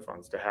a fund of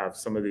funds to have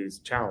some of these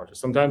challenges.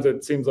 Sometimes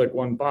it seems like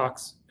one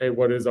box, hey,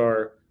 what is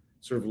our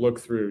sort of look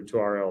through to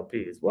our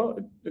LPs? Well,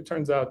 it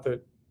turns out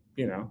that,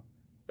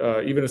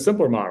 even a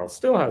simpler model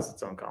still has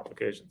its own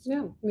complications.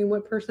 Yeah. I mean,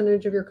 what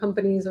percentage of your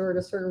companies are at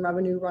a certain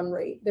revenue run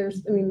rate?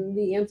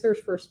 The answers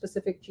for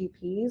specific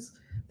GPs,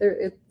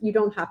 you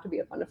don't have to be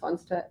a fund of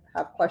funds to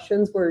have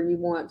questions where you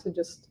want to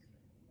just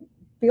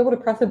be able to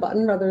press a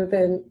button rather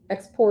than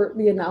export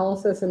the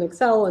analysis in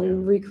Excel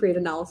and recreate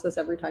analysis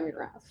every time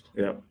you're asked.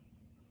 Yeah.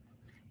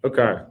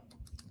 Okay.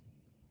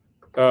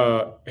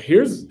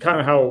 Here's kind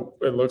of how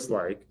it looks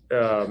like.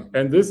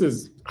 And this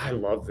is, I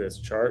love this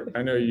chart.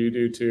 I know you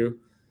do too.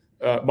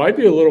 Might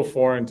be a little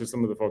foreign to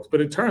some of the folks,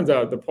 but it turns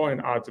out the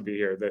point ought to be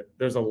here that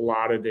there's a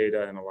lot of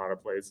data in a lot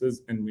of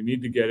places, and we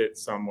need to get it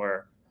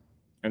somewhere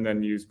and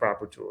then use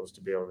proper tools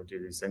to be able to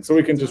do these things. So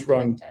we can just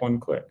run one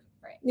click.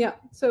 Right. Yeah,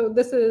 so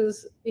this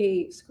is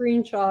a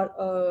screenshot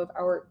of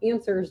our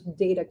answers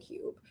data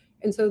cube.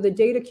 And so the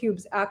data cube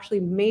is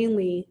actually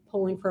mainly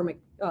pulling from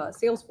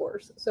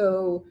Salesforce.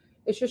 So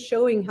it's just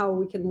showing how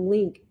we can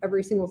link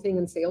every single thing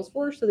in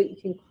Salesforce so that you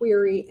can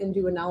query and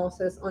do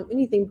analysis on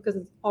anything because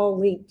it's all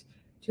linked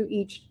to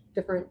each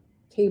different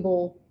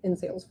table in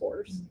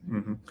Salesforce.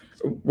 Mm-hmm.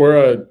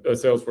 We're a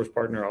Salesforce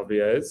partner,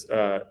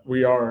 LVAs.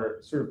 We are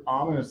sort of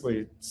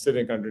ominously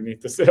sitting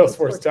underneath the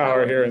Salesforce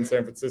tower here in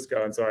San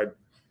Francisco. And so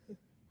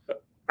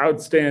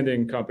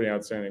outstanding company,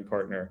 outstanding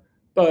partner.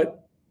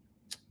 But,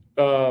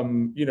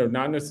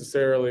 not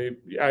necessarily,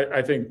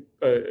 I think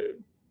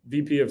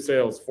VP of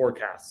sales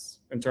forecasts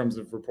in terms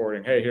of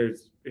reporting, hey,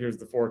 here's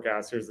the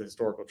forecast, here's the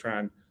historical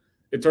trend.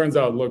 It turns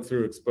out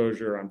look-through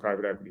exposure on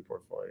private equity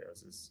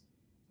portfolios is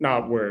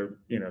not where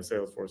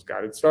Salesforce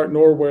got its start,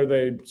 nor where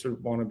they sort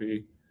of want to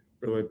be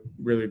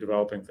really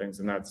developing things,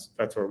 and that's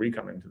where we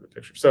come into the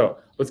picture. So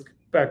let's get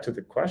back to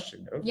the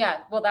question.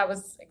 Yeah, well, that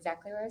was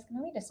exactly where I was going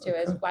to lead us to.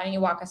 Okay. Is why don't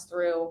you walk us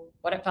through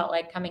what it felt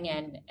like coming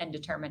in and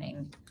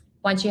determining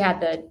once you had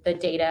the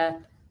data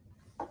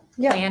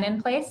plan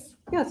in place?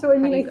 Yeah, so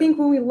I think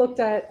when we looked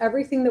at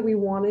everything that we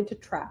wanted to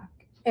track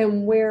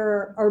and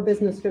where our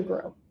business could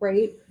grow,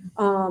 right?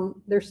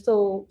 There's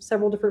still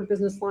several different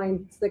business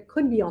lines that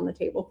could be on the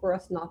table for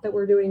us, not that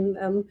we're doing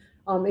them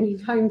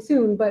anytime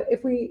soon, but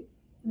if we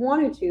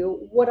wanted to,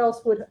 what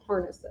else would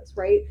harness this,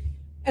 right?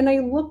 And I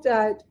looked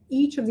at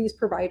each of these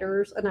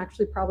providers, and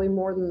actually probably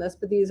more than this,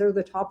 but these are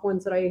the top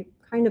ones that I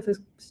kind of have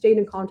stayed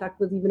in contact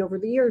with even over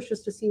the years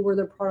just to see where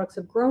their products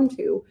have grown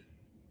to.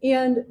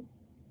 And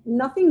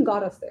nothing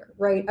got us there,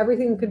 right?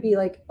 Everything could be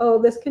like,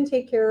 oh, this can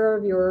take care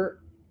of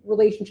your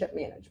relationship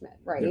management,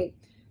 right?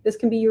 Yeah. This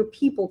can be your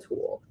people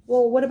tool.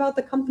 Well, what about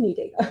the company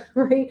data,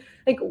 right?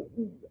 Like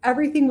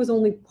everything was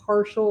only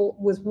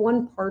was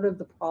one part of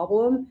the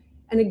problem.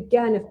 And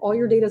again, if all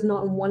your data is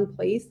not in one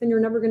place, then you're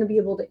never going to be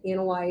able to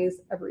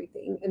analyze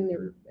everything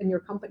in your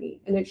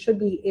company. And it should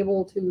be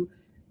able to,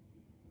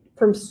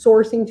 from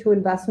sourcing to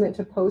investment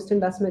to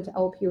post-investment to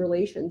LP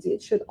relations,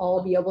 it should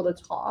all be able to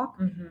talk,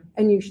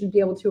 and you should be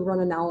able to run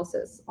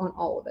analysis on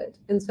all of it.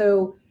 And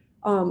so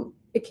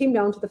it came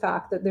down to the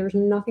fact that there's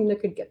nothing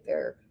that could get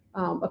there.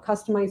 A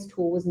customized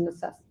tool was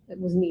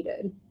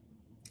needed.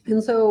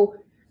 And so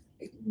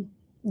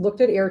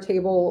looked at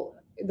Airtable.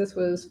 This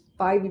was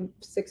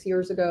 5-6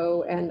 years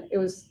ago, and it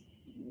was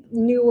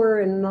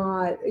newer and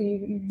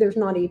there's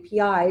not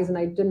APIs, and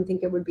I didn't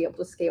think it would be able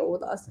to scale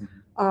with us.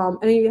 And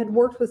I had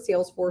worked with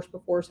Salesforce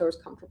before, so I was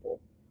comfortable.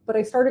 But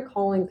I started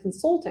calling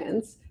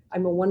consultants.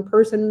 I'm a one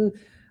person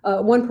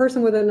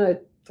within a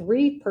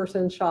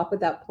 3-person shop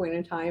at that point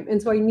in time.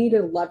 And so I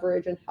needed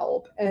leverage and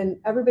help. And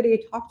everybody I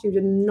talked to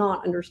did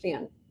not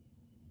understand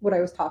what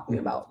I was talking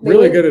about.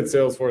 Really good at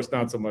Salesforce,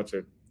 not so much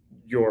at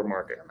your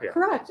market. Yeah.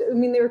 Correct. I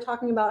mean, they were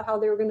talking about how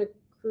they were going to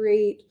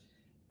create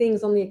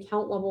things on the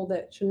account level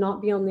that should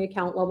not be on the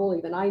account level.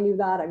 Even I knew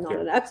that. I'm not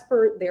an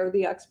expert. They're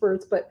the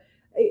experts. But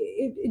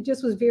it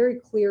just was very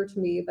clear to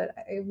me that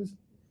I was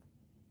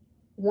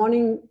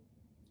wanting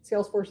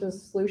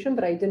Salesforce's solution,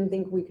 but I didn't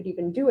think we could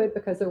even do it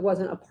because there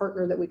wasn't a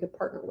partner that we could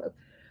partner with.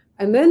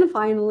 And then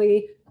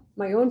finally,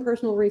 my own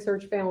personal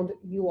research found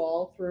you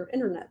all through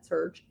internet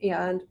search.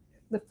 And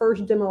the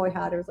first demo I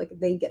had, I was like,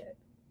 they get it,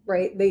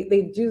 right?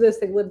 They do this,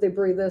 they live, they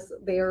breathe this.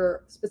 They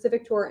are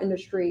specific to our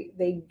industry.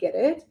 They get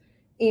it.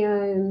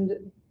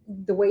 And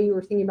the way you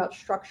were thinking about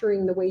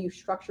structuring, the way you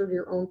structured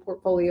your own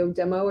portfolio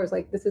demo, I was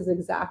like, this is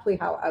exactly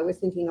how I was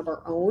thinking of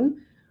our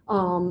own.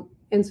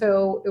 And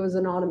so it was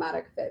an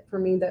automatic fit for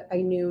me that I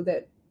knew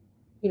that,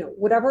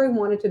 whatever I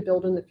wanted to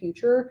build in the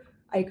future,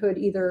 I could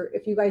either,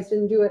 if you guys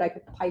didn't do it, I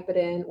could pipe it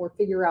in or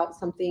figure out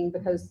something,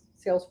 because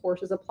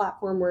Salesforce is a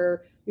platform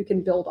where you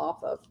can build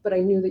off of. But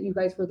I knew that you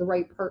guys were the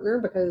right partner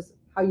because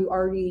how you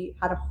already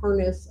had a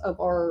harness of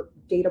our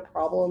data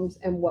problems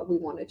and what we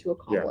wanted to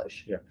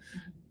accomplish. Yeah.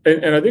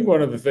 And I think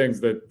one of the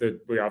things that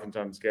we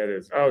oftentimes get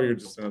is, oh, you're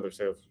just another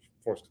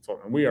Salesforce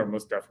consultant. And we are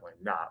most definitely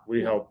not.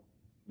 We help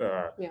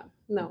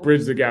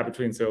bridge the gap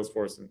between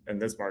Salesforce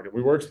and this market.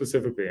 We work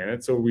specifically in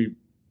it. So we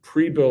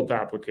pre-built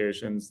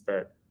applications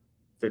that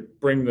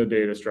bring the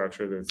data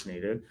structure that's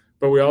needed.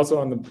 But we also,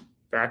 on the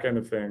back end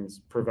of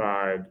things,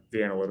 provide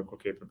the analytical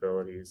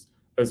capabilities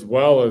as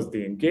well as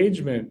the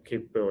engagement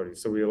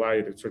capabilities. So we allow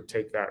you to sort of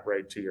take that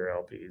right to your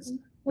LPs.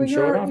 Well,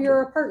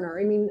 you're a partner.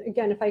 I mean,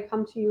 again, if I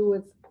come to you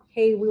with,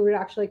 hey, we would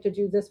actually like to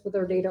do this with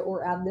our data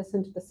or add this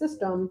into the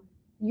system,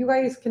 you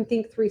guys can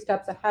think 3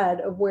 steps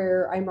ahead of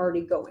where I'm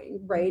already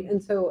going, right?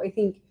 And so I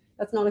think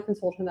that's not a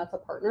consultant, that's a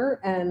partner,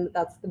 and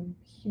that's the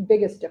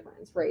biggest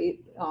difference, right?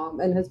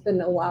 And has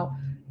been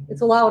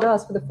it's allowed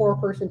us with a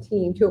 4-person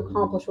team to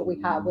accomplish what we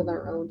have with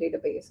our own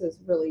database is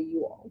really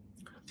you all.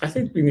 I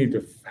think we need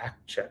to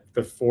fact check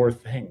the 4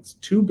 things.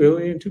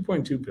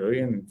 2.2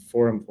 billion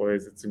for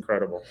employees. It's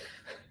incredible.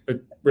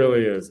 It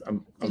really is.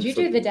 Did you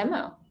do the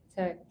demo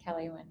to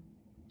Kelli when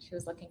she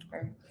was looking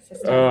for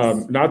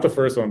systems? Not the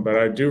first one, but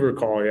I do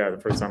recall, the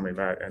first time we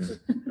met, and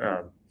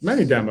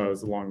many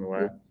demos along the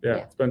way. Yeah,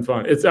 it's been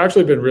fun. It's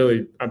actually been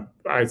really,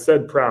 I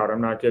said proud.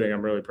 I'm not kidding.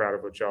 I'm really proud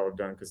of what y'all have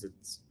done because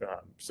it's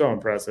so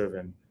impressive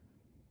and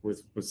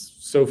with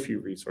so few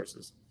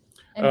resources.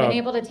 And been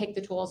able to take the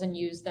tools and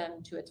use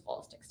them to its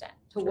fullest extent,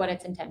 to what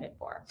it's intended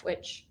for,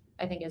 which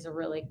I think is a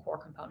really core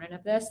component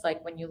of this.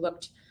 Like when you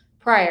looked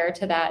prior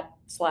to that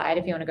slide,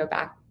 if you want to go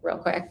back real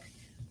quick,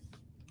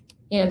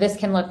 this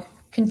can look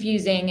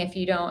confusing if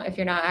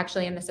you're not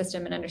actually in the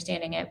system and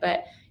understanding it.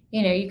 But,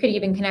 you could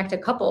even connect a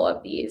couple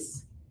of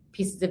these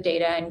pieces of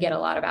data and get a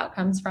lot of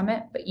outcomes from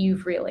it. But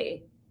you've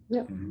really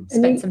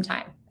spent some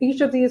time.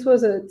 Each of these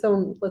was its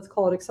own, let's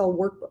call it Excel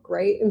workbook,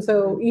 right? And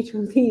so each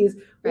of these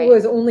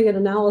was only an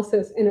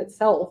analysis in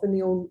itself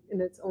in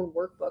its own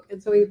workbook.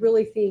 And so I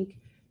really think,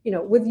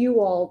 with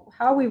you all,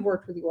 how we've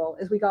worked with you all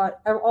is we got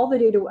all the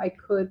data I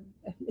could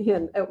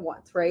in at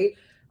once, right?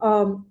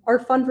 Our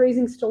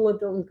fundraising still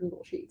lived on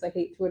Google Sheets, I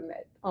hate to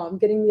admit.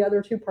 Getting the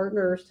other 2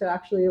 partners to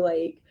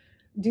actually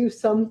do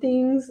some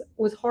things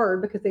was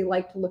hard because they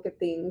like to look at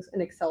things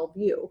in Excel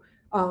view.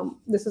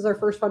 This is our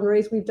first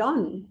fundraise we've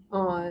done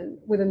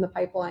within the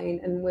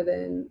pipeline and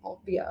within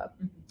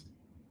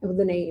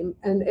the name.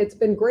 And it's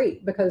been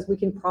great because we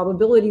can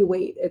probability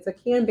weight. It's a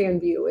Kanban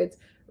view. It's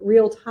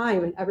real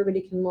time and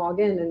everybody can log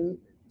in and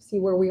see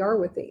where we are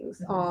with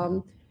things.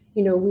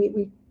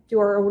 We do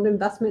our own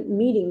investment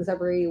meetings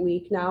every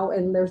week now,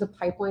 and there's a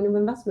pipeline of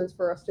investments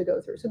for us to go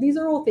through. So these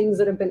are all things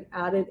that have been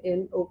added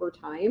in over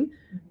time.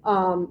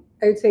 I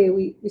would say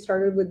we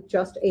started with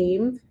just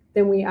AIM,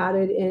 then we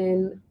added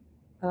in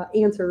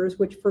Answers,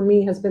 which for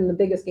me has been the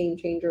biggest game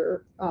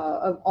changer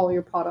of all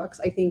your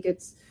products. I think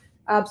it's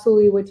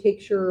absolutely what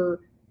takes your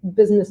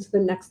business to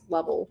the next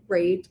level,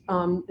 right?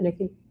 And I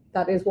think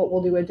that is what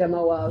we'll do a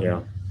demo of.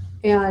 Yeah.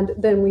 And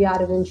then we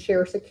added in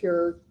Share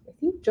Secure, I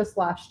think just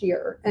last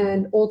year.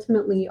 And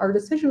ultimately our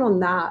decision on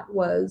that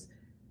was,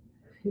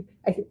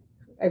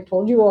 I've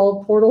told you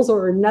all, portals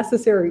are a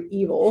necessary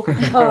evil.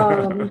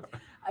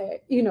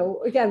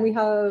 Again, we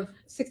have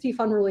 60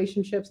 fund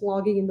relationships.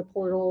 Logging into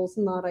portals,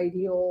 not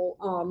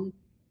ideal,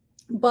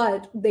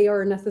 but they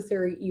are a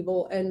necessary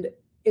evil. And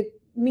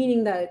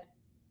meaning that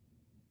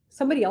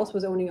somebody else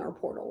was owning our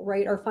portal,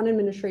 right? Our fund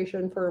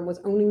administration firm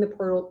was owning the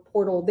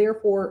portal,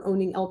 therefore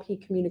owning LP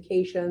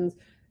communications,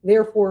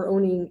 therefore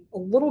owning a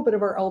little bit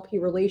of our LP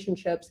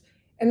relationships.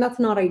 And that's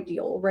not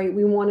ideal, right?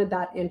 We wanted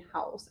that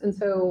in-house. And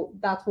so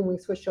that's when we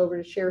switched over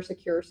to Share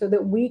Secure so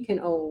that we can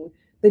own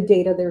the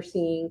data they're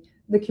seeing,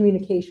 the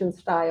communication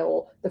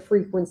style, the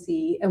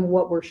frequency, and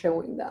what we're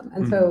showing them.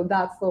 And so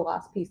that's the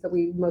last piece that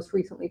we most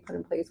recently put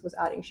in place, was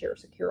adding Share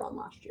Secure on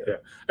last year. Yeah,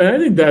 and I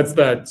think that's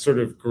that sort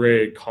of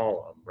gray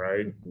column,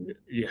 right?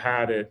 You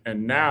had it,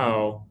 and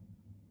now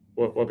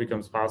what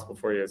becomes possible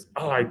for you is,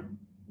 I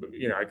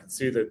can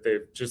see that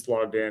they've just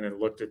logged in and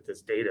looked at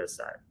this data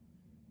set.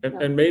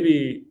 And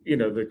maybe,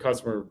 the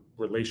customer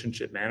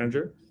relationship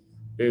manager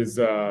is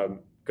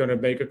going to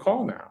make a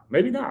call now.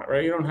 Maybe not,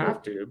 right? You don't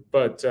have to,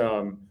 but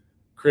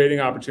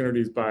creating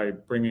opportunities by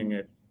bringing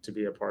it to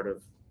be a part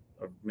of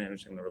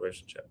managing the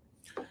relationship.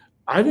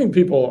 I think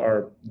people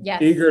are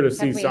eager to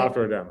see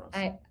software demos.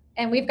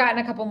 And we've gotten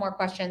a couple more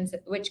questions,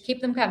 which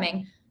keep them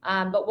coming,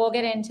 but we'll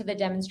get into the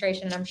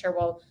demonstration, and I'm sure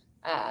we'll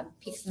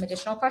pick some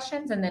additional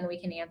questions, and then we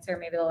can answer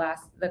maybe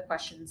the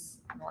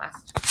questions in the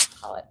last,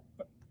 call it,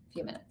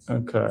 few minutes.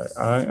 Okay,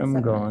 I am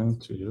going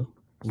to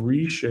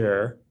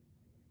reshare.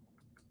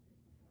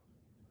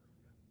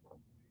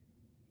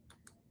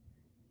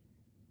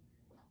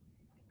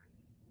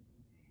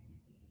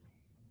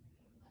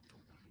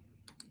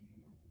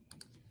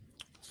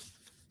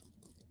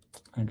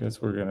 I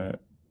guess we're gonna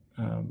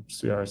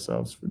see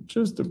ourselves for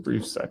just a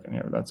brief second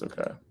here, but that's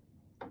okay.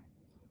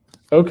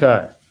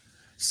 Okay,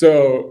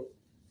 so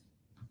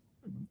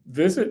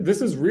this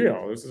is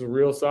real. This is a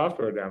real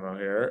software demo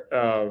here.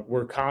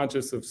 We're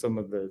conscious of some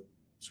of the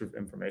sort of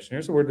information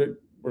here, so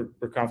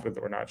we're confident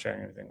that we're not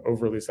sharing anything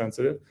overly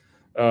sensitive.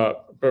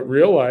 But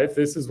real life,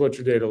 this is what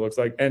your data looks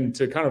like, and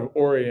to kind of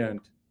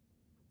orient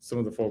some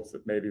of the folks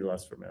that may be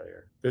less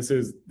familiar, this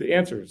is the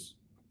Answers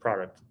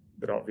product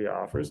that Altvia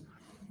offers,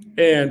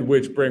 and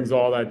which brings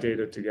all that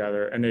data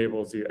together,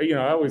 enables you.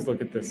 I always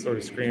look at this sort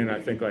of screen and I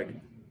think like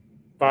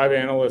 5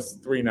 analysts,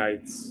 3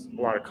 nights,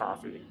 a lot of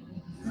coffee.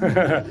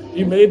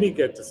 You maybe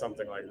get to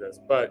something like this,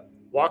 but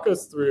walk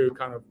us through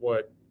kind of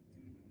what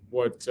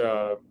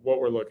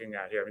we're looking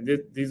at here. I mean,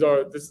 this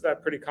is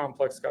that pretty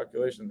complex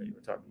calculation that you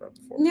were talking about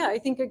before. Yeah, I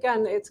think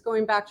again, it's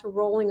going back to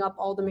rolling up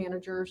all the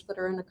managers that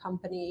are in the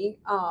company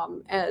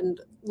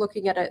and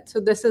looking at it. So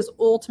this is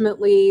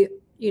ultimately,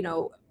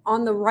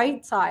 on the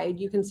right side,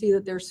 you can see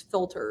that there's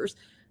filters.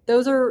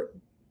 Those are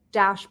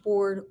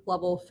dashboard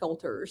level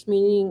filters,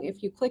 meaning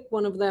if you click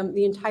one of them,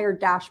 the entire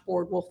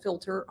dashboard will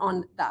filter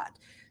on that.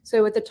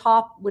 So at the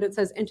top, when it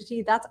says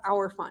entity, that's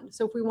our fund.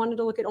 So if we wanted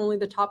to look at only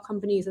the top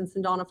companies in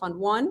Cendana Fund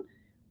 1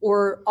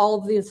 or all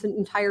of the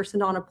entire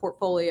Cendana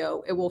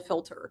portfolio, it will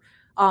filter.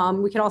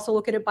 We can also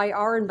look at it by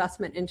our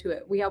investment into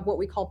it. We have what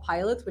we call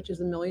pilots, which is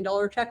 $1 million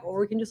check, or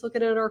we can just look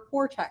at it at our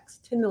core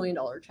checks, $10 million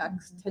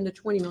checks, $10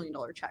 to $20 million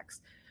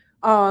checks.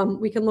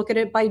 We can look at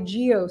it by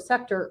geo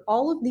sector.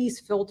 All of these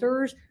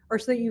filters are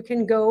so that you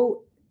can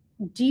go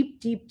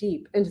deep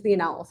into the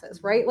analysis,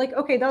 right? Like,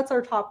 okay, that's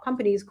our top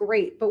companies,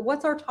 great. But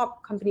what's our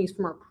top companies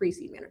from our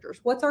pre-seed managers?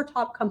 What's our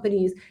top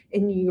companies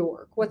in New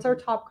York? What's our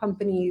top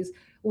companies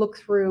look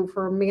through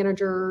for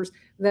managers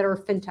that are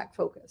fintech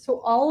focused?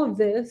 So all of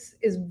this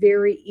is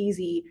very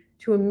easy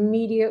to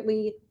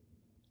immediately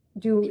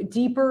do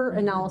deeper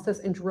analysis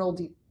and drill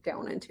deep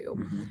down into.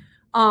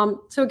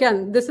 So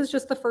again, this is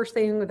just the first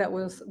thing that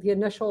was the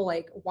initial,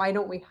 like, why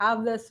don't we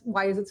have this?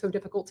 Why is it so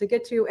difficult to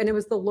get to? And it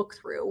was the look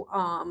through.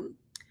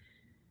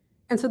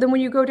 And so then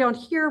when you go down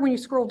here, when you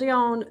scroll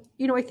down,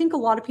 you know, I think a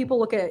lot of people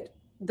look at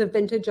the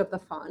vintage of the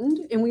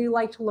fund, and we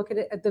like to look at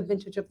it at the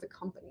vintage of the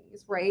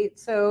companies, right?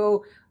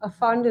 So a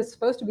fund is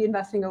supposed to be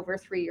investing over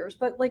 3 years,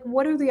 but like,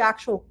 what do the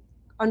actual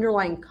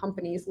underlying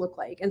companies look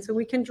like? And so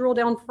we can drill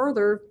down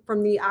further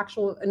from the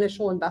actual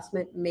initial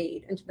investment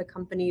made into the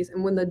companies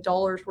and when the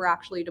dollars were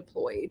actually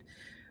deployed.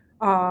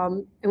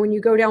 And when you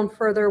go down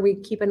further, we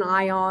keep an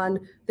eye on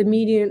the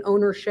median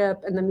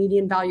ownership and the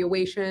median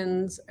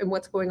valuations and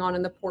what's going on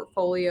in the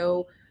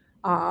portfolio.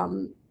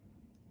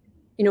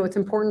 You know, it's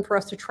important for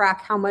us to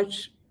track how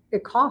much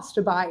it costs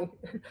to buy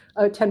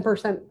a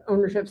 10%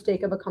 ownership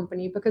stake of a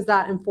company, because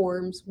that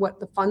informs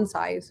what the fund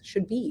size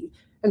should be.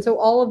 And so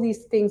all of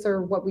these things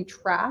are what we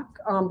track,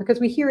 because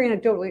we hear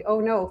anecdotally,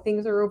 oh no,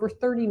 things are over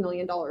 $30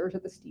 million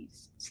at the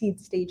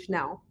seed stage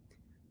now.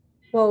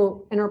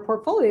 Well, in our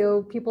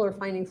portfolio, people are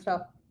finding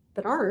stuff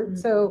that aren't.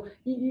 So,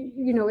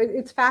 you know,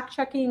 it's fact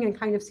checking and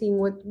kind of seeing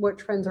what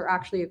trends are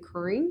actually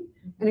occurring.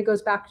 And it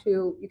goes back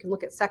to, you can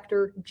look at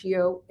sector,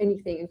 geo,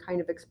 anything, and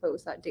kind of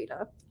expose that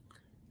data.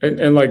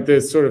 And like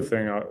this sort of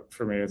thing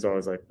for me is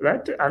always like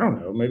that. I don't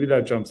know, maybe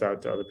that jumps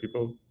out to other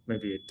people,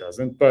 maybe it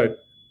doesn't. But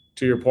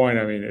to your point,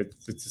 I mean,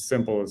 it's as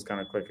simple as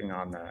kind of clicking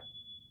on that,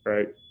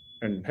 right?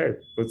 And hey,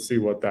 let's see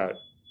what that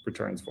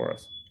returns for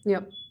us.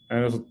 Yep.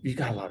 And you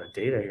got a lot of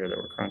data here that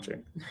we're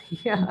crunching.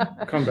 Yeah.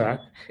 Come back.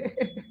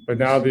 But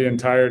now the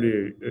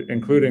entirety,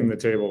 including the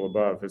table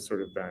above, has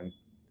sort of been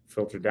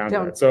filtered down to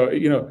that. So,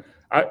 you know,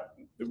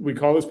 we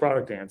call this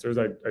product answers.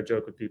 I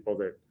joke with people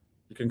that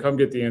you can come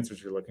get the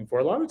answers you're looking for.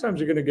 A lot of times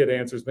you're going to get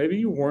answers maybe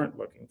you weren't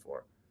looking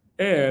for.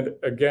 And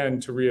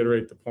again, to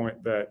reiterate the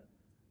point that,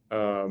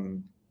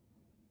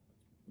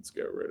 let's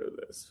get rid of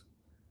this.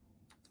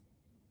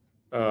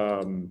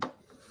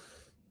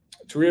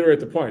 To reiterate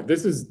the point,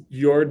 this is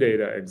your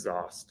data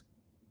exhaust.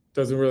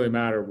 Doesn't really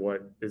matter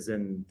what is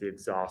in the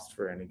exhaust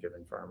for any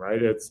given firm,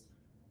 right? It's,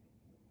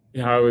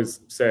 you know, I always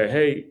say,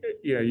 hey,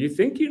 you know, you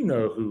think you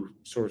know who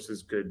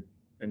sources good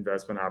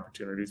investment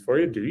opportunities for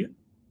you, do you?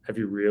 Have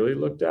you really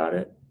looked at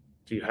it?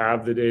 Do you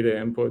have the data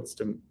inputs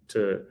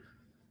to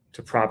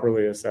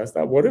properly assess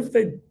that? What if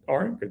they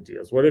aren't good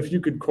deals? What if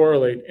you could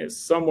correlate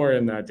somewhere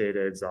in that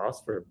data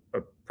exhaust for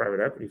a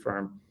private equity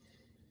firm?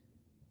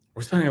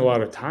 We're spending a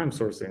lot of time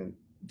sourcing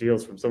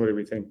deals from somebody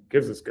we think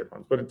gives us good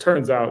ones, but it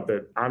turns out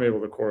that I'm able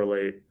to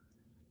correlate,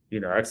 you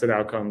know, exit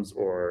outcomes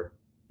or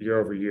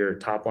year-over-year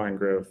top line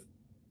growth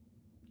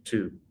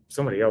to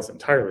somebody else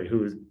entirely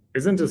who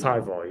isn't as high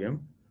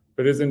volume,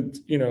 but isn't,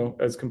 you know,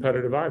 as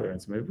competitive either.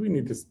 And so maybe we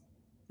need to,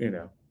 you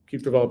know,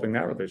 keep developing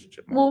that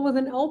relationship more. Well, with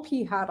an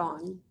LP hat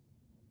on,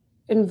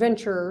 in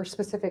venture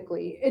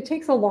specifically, it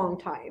takes a long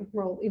time.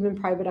 Well, even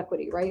private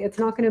equity, right? It's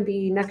not going to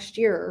be next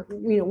year.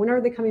 You know, when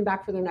are they coming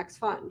back for their next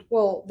fund?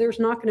 Well, there's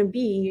not going to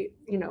be,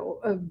 you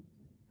know,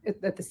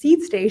 at the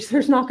seed stage,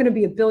 there's not going to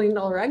be $1 billion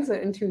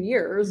exit in 2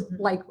 years,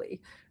 likely,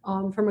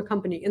 from a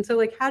company. And so,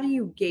 like, how do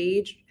you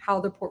gauge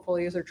how the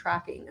portfolios are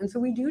tracking? And so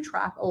we do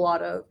track a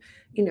lot of,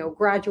 you know,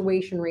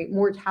 graduation rate,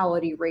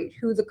 mortality rate,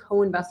 who the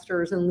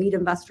co-investors and lead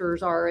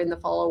investors are in the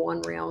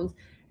follow-on rounds,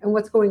 and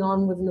what's going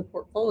on within the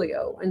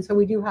portfolio. And so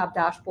we do have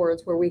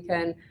dashboards where we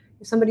can,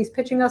 if somebody's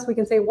pitching us, we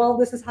can say, well,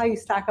 this is how you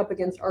stack up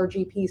against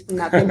RGPs from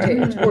that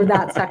vintage or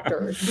that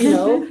sector, you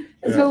know?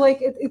 And so, like,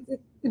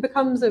 it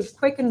becomes a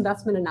quick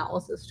investment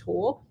analysis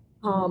tool.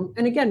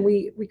 And again,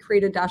 we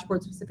create a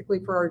dashboard specifically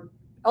for our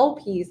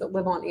LPs that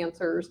live on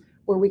Answers,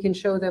 where we can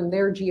show them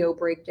their geo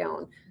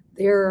breakdown,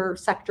 their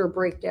sector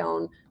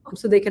breakdown,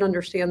 so they can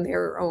understand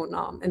their own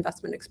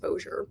investment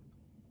exposure.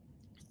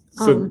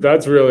 So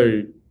that's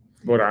really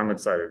what I'm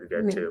excited to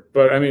get to.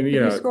 But I mean, you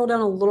know, scroll down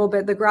a little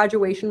bit, the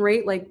graduation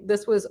rate, like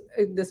this was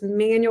this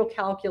manual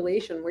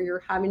calculation where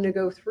you're having to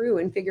go through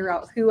and figure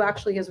out who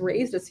actually has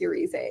raised a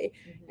Series A.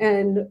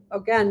 And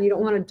again, you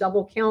don't want to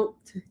double count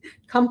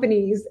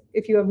companies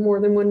if you have more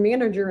than one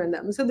manager in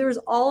them. So there's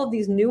all of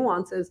these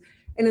nuances.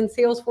 And in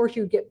Salesforce,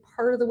 you get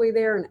part of the way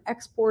there and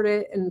export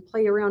it and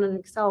play around in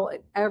Excel.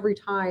 And every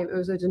time it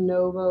was a de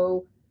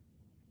novo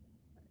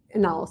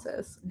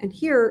analysis. And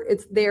here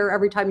it's there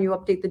every time you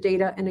update the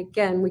data. And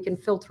again, we can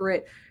filter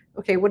it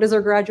Okay, what is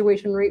our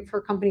graduation rate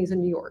for companies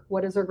in New York?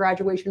 What is our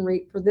graduation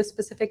rate for this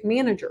specific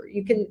manager?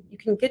 You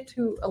can get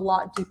to a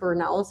lot deeper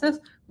analysis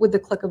with the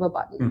click of a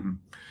button. Mm-hmm.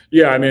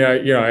 Yeah, I mean,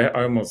 I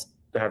almost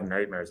have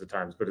nightmares at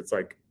times, but it's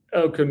like,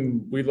 oh,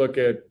 can we look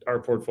at our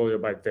portfolio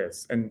by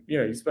this? And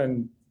you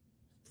spend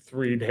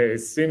 3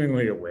 days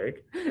seemingly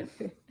awake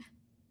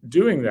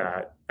doing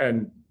that,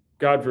 and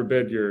God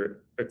forbid your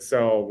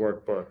Excel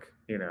workbook,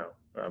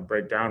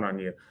 break down on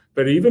you.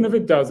 But even if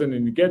it doesn't,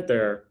 and you get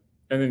there,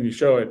 and then you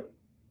show it,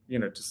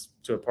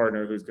 just to a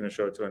partner who's going to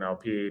show it to an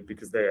LP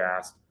because they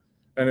asked,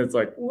 and it's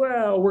like,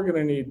 well, we're going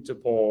to need to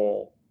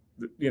pull,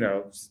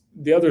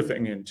 the other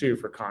thing in too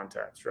for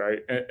context, right?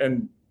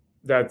 And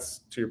that's,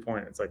 to your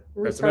point, it's like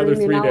that's another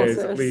 3 days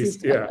at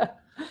least. Yeah.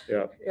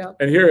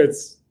 And here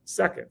it's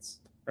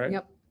seconds, right?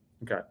 Yep.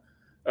 Okay.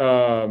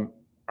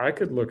 I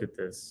could look at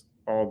this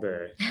all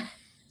day.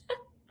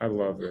 I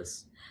love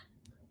this.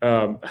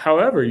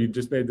 However, you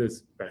just made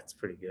this. That's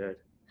pretty good.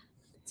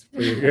 It's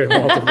pretty good.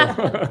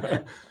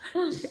 Multiple.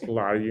 A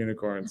lot of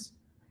unicorns.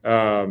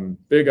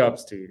 Big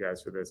ups to you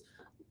guys for this.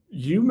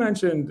 You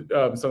mentioned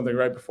something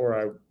right before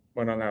I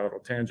went on that little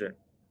tangent,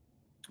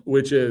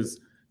 which is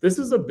this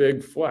is a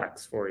big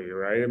flex for you,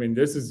 right? I mean,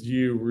 this is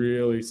you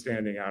really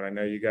standing out. I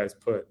know you guys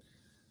put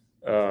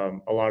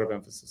a lot of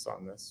emphasis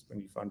on this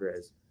when you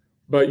fundraise,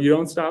 but you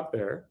don't stop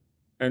there.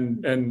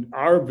 And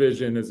our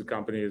vision as a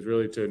company is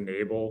really to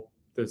enable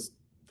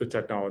the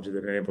technology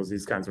that enables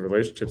these kinds of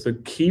relationships. A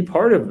key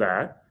part of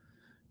that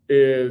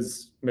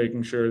is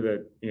making sure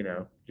that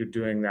you're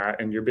doing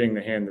that and you're being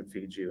the hand that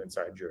feeds you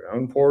inside your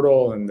own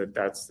portal, and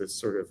that's this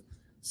sort of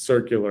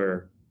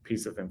circular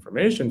piece of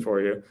information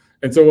for you.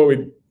 And so what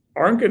we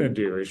aren't going to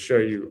do is show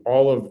you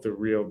all of the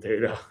real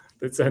data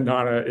that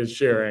Cendana is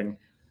sharing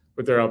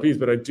with their LPs,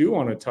 but I do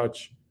want to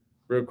touch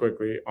real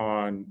quickly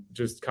on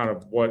just kind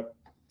of what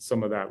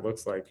some of that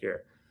looks like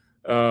here.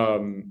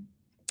 I'm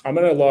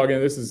going to log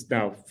in. This is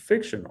now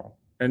fictional,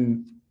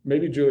 and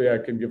maybe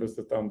Juliet can give us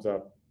the thumbs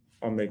up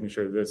on making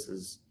sure this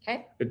is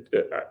okay.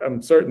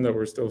 I'm certain that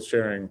we're still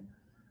sharing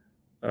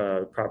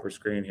the proper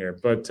screen here,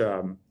 but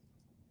a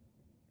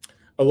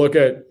look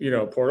at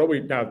portal.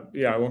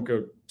 I won't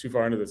go too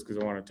far into this because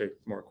I want to take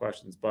more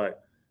questions,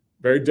 but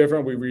very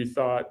different. We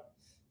rethought.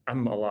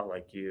 I'm a lot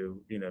like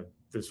you.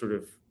 The sort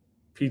of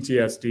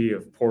PTSD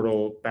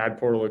of bad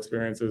portal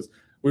experiences.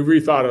 We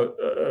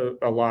rethought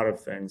a lot of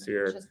things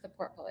here. Just the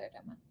portfolio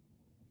demo.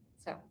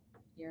 So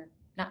you're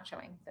not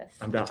showing this.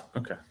 I'm not.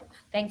 Okay.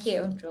 Thank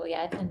you,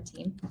 Juliet and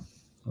team.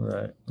 All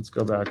right. Let's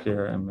go back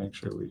here and make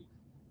sure we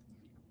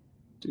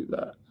do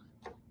that.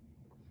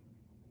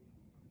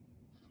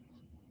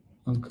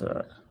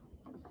 Okay.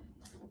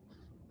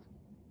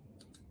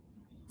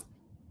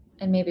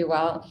 And maybe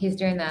while he's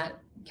doing that,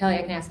 Kelly,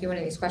 I can ask you one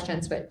of these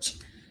questions, which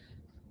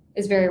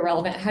is very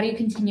relevant. How do you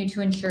continue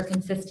to ensure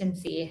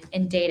consistency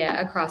in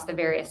data across the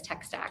various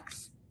tech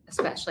stacks,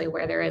 especially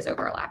where there is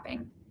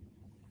overlapping?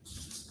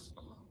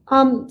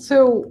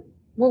 So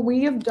what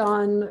we have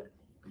done,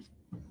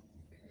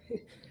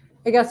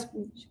 I guess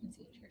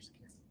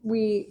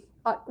we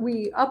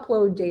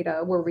upload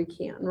data where we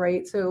can,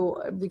 right?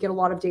 So we get a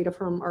lot of data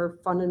from our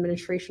fund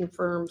administration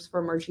firms,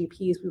 from our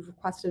GPs. We've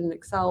requested in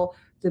Excel.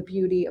 The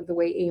beauty of the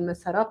way AIM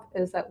is set up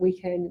is that we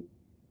can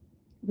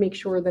make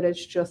sure that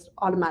it's just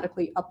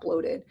automatically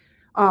uploaded.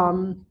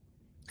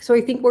 So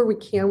I think where we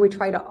can, we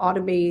try to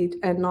automate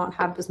and not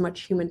have as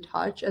much human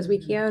touch as we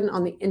can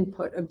on the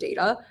input of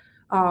data,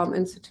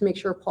 and so to make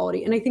sure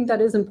quality. And I think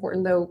that is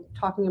important, though,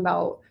 talking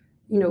about,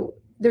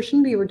 there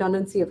shouldn't be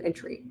redundancy of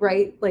entry,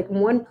 right? Like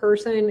one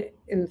person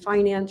in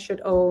finance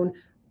should own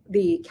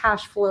the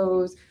cash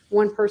flows.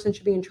 One person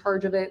should be in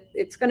charge of it.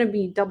 It's going to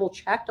be double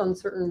checked on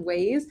certain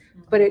ways,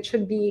 but it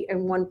should be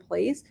in one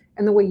place.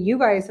 And the way you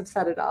guys have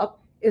set it up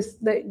is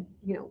that,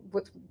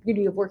 what's the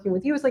beauty of working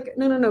with you is like,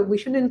 no, we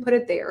shouldn't input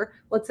it there.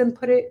 Let's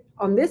input it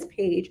on this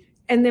page,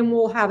 and then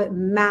we'll have it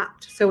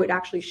mapped so it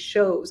actually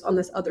shows on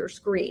this other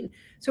screen.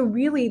 So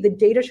really the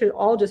data should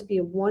all just be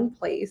in one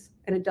place,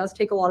 and it does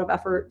take a lot of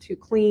effort to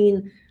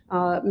clean,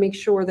 make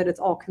sure that it's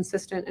all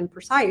consistent and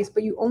precise,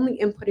 but you only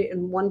input it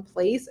in one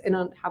place and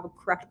have a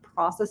correct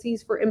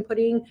processes for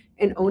inputting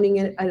and owning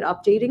it and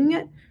updating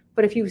it.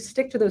 But if you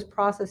stick to those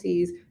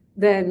processes,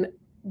 then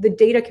the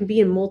data can be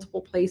in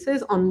multiple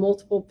places on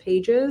multiple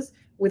pages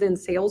within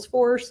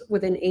Salesforce,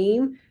 within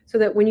AIM, so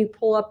that when you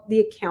pull up the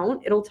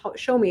account, it'll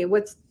show me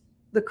what's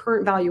the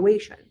current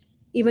valuation,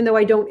 even though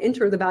I don't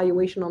enter the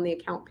valuation on the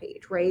account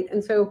page, right?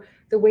 And so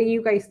the way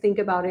you guys think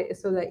about it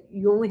is so that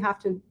you only have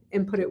to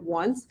input it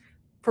once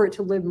for it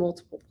to live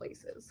multiple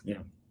places. Yeah.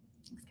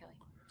 Thanks, Kelly.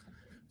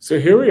 So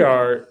here we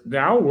are.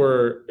 Now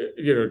we're,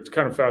 to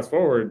kind of fast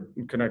forward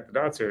and connect the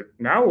dots here.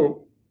 Now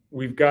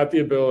we've got the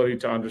ability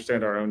to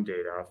understand our own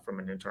data from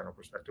an internal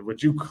perspective,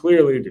 which you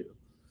clearly do.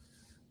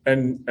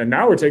 And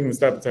now we're taking the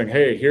step and saying,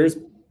 hey, here's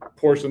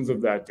portions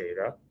of that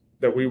data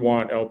that we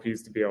want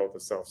LPs to be able to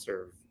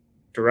self-serve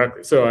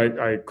directly. So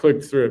I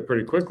clicked through it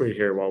pretty quickly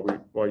here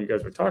while you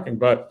guys were talking,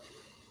 but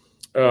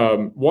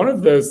One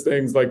of those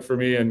things, like for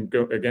me, and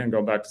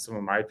going back to some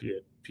of my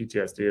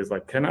PTSD, is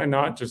like, can I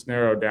not just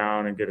narrow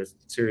down and get a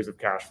series of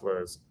cash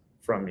flows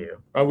from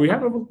you? We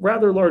have a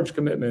rather large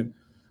commitment.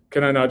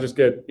 Can I not just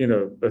get,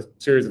 a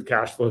series of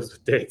cash flows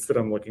with dates that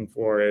I'm looking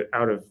for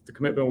out of the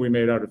commitment we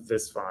made out of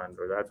this fund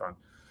or that fund?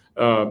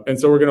 And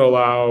so we're going to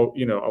allow,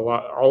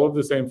 all of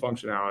the same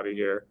functionality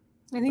here.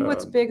 I think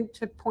what's big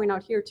to point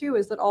out here too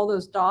is that all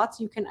those dots,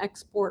 you can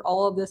export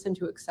all of this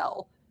into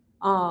Excel.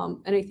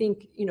 And I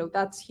think,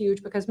 that's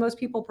huge because most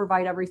people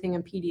provide everything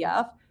in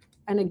PDF.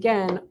 And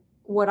again,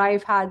 what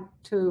I've had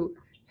to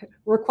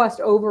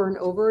request over and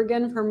over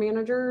again from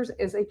managers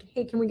is like,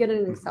 hey, can we get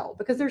it in Excel?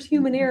 Because there's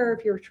human error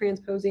if you're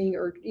transposing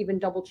or even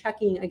double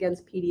checking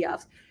against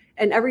PDFs.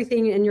 And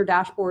everything in your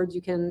dashboards,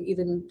 you can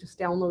even just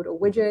download a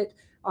widget.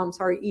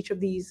 Each of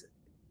these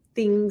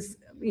things,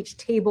 each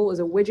table is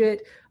a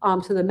widget.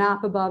 So the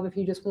map above, if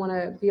you just want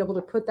to be able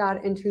to put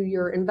that into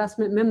your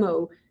investment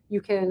memo,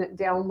 you can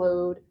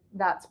download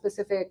that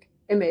specific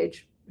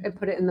image and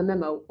put it in the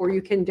memo, or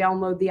you can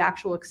download the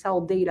actual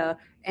Excel data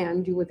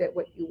and do with it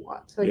what you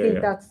want. So I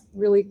think that's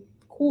really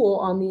cool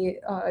on the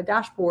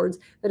dashboards,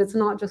 that it's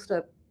not just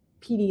a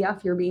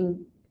PDF you're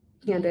being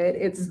handed.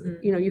 It's,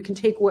 you can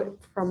take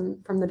what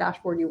from the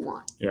dashboard you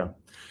want. Yeah.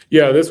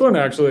 This one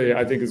actually,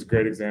 I think, is a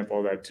great example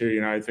of that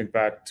too. I think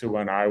back to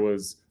when I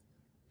was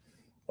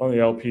on the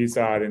LP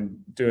side and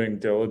doing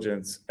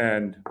diligence,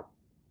 and,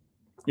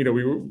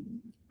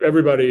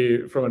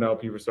 everybody from an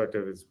LP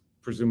perspective is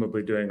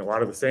presumably doing a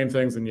lot of the same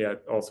things and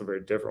yet also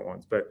very different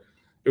ones. But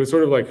it was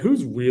sort of like,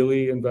 who's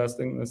really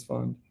investing in this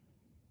fund?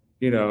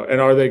 And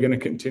are they going to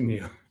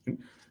continue?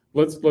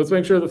 Let's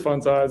make sure the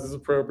fund size is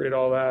appropriate,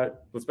 all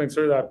that. Let's make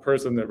sure that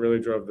person that really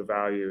drove the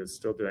value is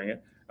still doing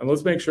it. And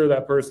let's make sure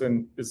that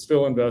person is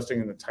still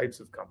investing in the types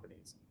of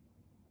companies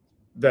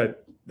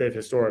that they've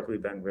historically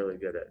been really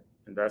good at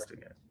investing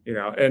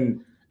in,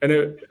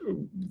 and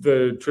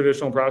the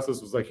traditional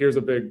process was like, here's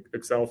a big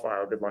Excel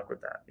file. Good luck with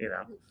that,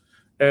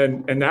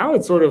 And now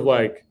it's sort of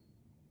like,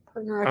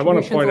 I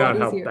want to point out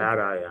how bad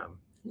I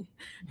am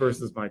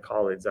versus my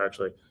colleagues,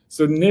 actually.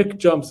 So Nick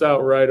jumps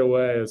out right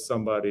away as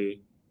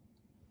somebody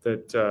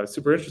that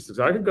super interested.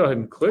 So I could go ahead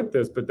and click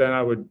this, but then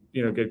I would,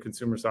 get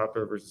consumer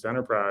software versus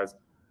enterprise.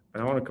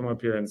 And I want to come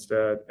up here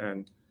instead.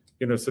 And,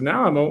 so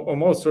now I'm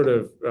almost sort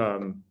of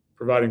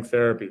providing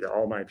therapy to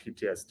all my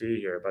PTSD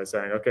here by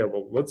saying, okay,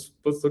 well, let's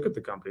look at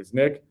the companies.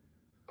 Nick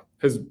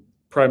has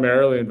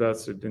primarily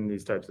invested in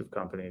these types of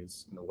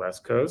companies in the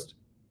West Coast.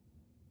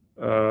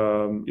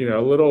 A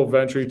little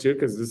venture too,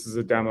 because this is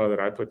a demo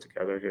that I put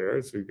together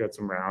here. So you've got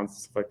some rounds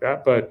and stuff like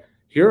that. But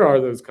here are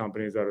those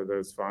companies out of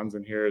those funds.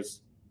 And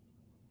here's,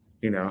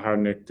 how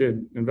Nick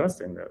did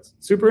investing in those.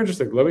 Super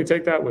interesting. Let me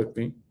take that with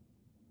me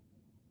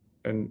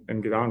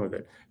and get on with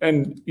it.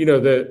 And,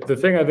 the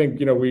thing I think,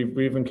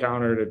 we've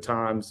encountered at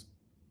times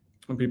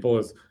when people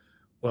is,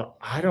 well,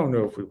 I don't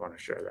know if we want to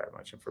share that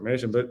much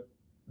information, but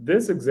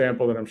this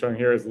example that I'm showing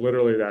here is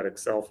literally that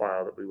Excel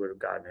file that we would have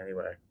gotten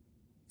anyway.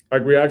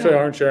 Like, we actually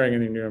aren't sharing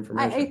any new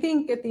information. I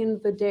think at the end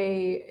of the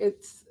day,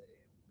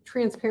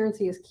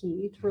 transparency is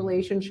key to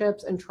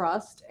relationships and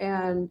trust,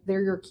 and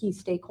they're your key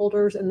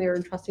stakeholders and they're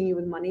entrusting you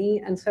with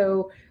money. And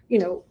so,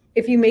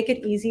 if you make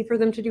it easy for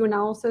them to do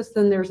analysis,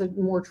 then there's a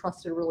more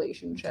trusted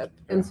relationship.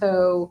 And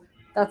so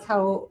that's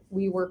how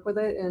we work with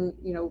it. And,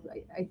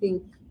 I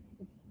think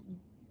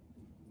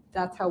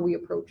that's how we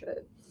approach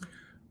it.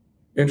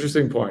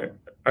 Interesting point.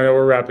 I know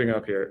we're wrapping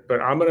up here, but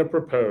I'm going to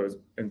propose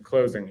in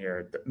closing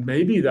here that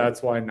maybe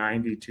that's why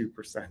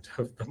 92%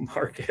 of the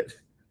market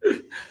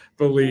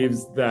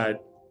believes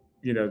that,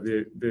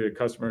 the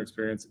customer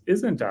experience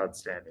isn't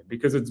outstanding,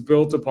 because it's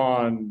built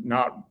upon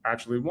not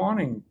actually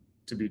wanting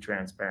to be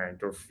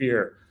transparent or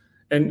fear.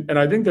 And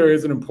I think there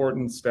is an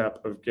important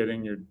step of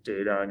getting your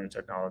data and your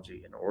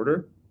technology in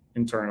order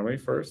internally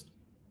first.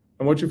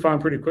 And what you find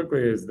pretty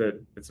quickly is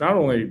that it's not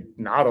only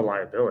not a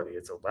liability,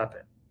 it's a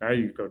weapon. Now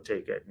you go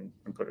take it and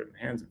put it in the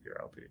hands of your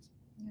LPs.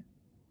 Yeah.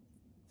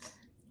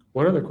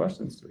 What other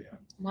questions do we have?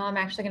 Well, I'm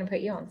actually going to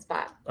put you on the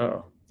spot.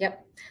 Oh.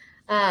 Yep.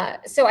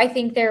 So I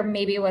think there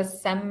maybe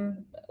was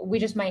we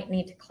just might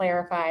need to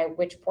clarify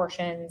which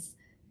portions,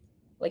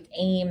 like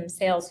AIM,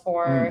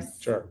 Salesforce,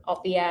 sure.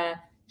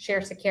 Althea, Share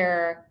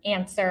Secure,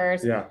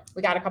 Answers. Yeah.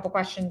 We got a couple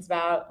questions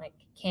about, like,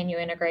 can you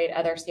integrate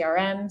other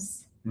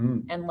CRMs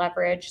and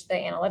leverage the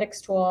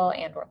analytics tool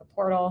and or the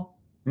portal?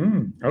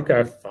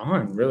 Okay,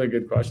 fine. Really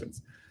good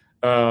questions.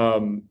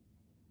 So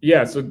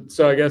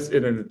I guess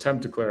in an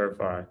attempt to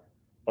clarify,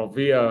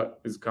 Althea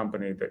is a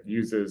company that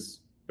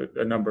uses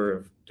a number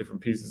of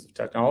different pieces of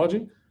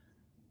technology,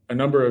 a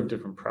number of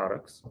different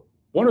products.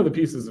 One of the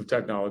pieces of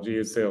technology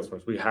is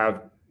Salesforce. We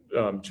have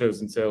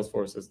chosen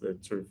Salesforce as the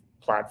sort of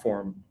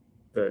platform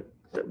that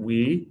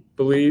we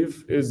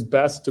believe is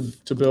best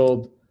to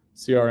build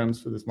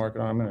CRMs for this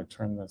market. I'm going to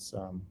turn this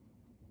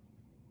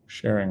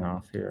sharing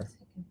off here.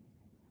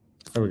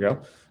 There we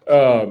go.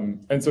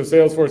 And so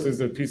Salesforce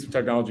is a piece of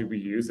technology we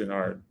use in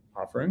our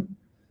offering.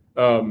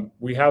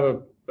 We have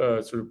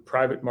a sort of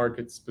private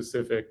market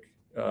specific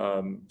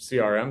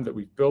CRM that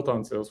we've built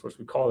on Salesforce.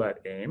 We call that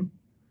AIM.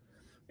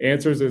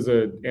 Answers is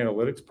an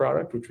analytics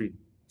product, which we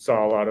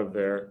saw a lot of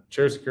there.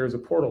 ShareSecure is a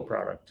portal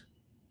product.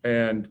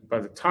 And by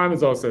the time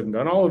it's all said and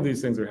done, all of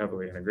these things are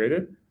heavily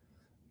integrated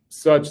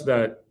such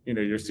that, you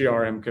know, your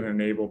CRM can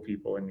enable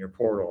people in your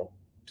portal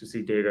to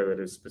see data that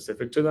is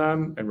specific to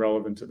them and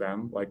relevant to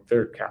them, like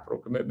their capital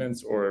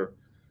commitments or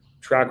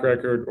track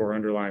record or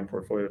underlying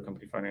portfolio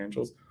company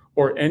financials,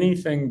 or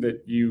anything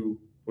that you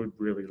would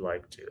really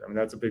like to. I mean,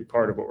 that's a big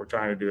part of what we're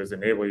trying to do, is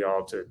enable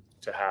y'all to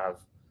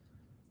have,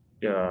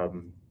 you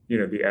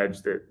know, the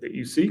edge that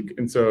you seek.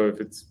 And so if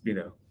it's, you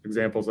know,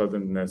 examples other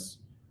than this,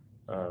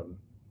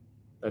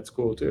 that's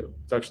cool too.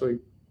 It's actually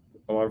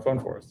a lot of fun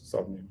for us to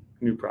solve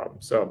new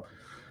problems. So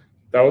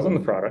that was on the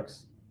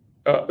products.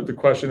 The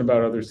question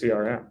about other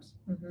CRMs.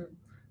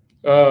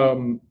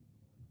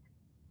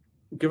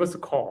 Give us a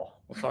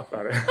call. We'll talk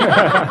about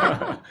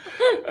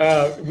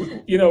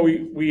it. You know,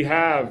 we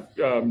have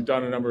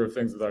done a number of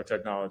things with our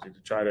technology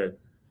to try to,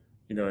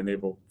 you know,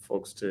 enable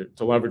folks to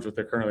leverage what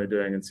they're currently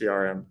doing in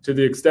CRM. To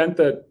the extent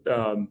that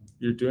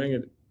you're doing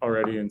it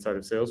already inside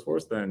of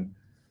Salesforce, then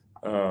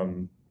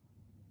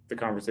the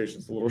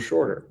conversation's a little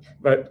shorter,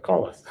 but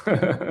call us.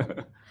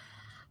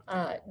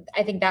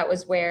 I think that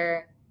was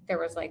where there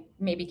was like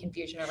maybe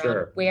confusion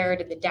around where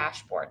did the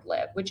dashboard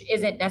live, which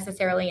isn't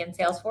necessarily in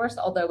Salesforce,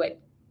 although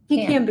it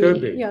can be.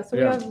 Could be. Yeah,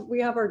 so we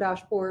have our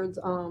dashboards.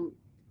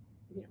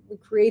 You know, we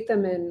create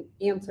them in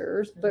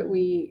Answers, but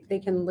they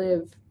can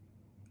live.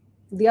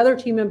 The other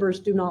team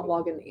members do not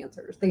log into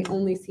Answers. They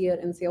only see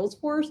it in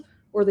Salesforce,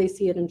 or they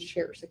see it in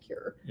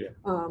ShareSecure.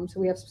 So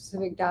we have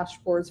specific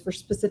dashboards for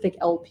specific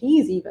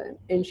LPs, even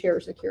in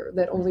ShareSecure,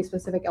 that only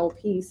specific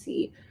LPs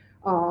see.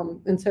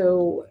 And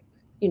so,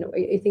 you know,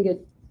 I think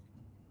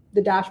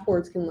the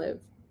dashboards can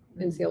live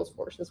in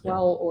Salesforce as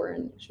well, or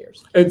in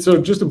ShareSecure. And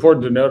so just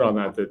important to note on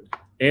that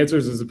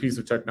Answers is a piece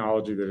of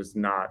technology that is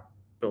not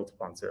built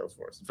upon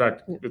Salesforce. In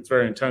fact, it's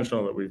very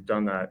intentional that we've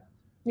done that.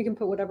 You can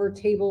put whatever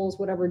tables,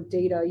 whatever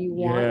data you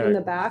want in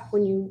the back.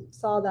 When you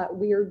saw that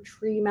weird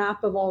tree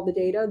map of all the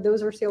data,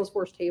 those are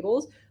Salesforce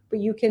tables, but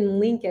you can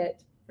link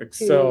it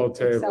Excel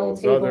to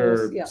tables,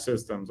 other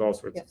systems, all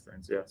sorts of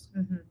things.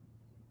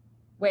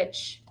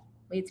 Which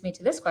leads me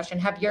to this question.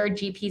 Have your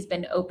GPs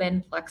been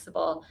open,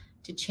 flexible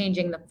to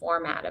changing the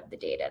format of the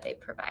data they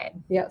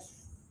provide? Yes.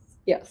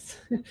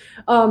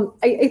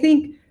 I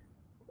think,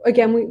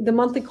 again, the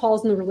monthly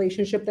calls and the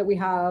relationship that we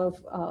have,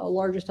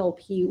 largest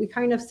LP, we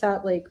kind of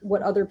set like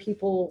what other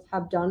people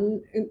have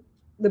done.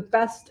 The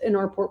best in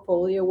our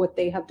portfolio, what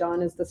they have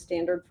done is the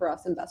standard for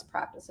us and best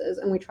practices,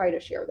 and we try to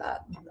share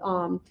that.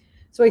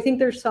 So I think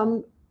there's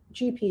some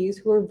GPs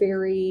who are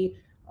very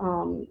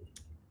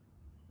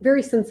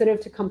sensitive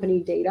to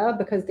company data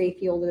because they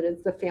feel that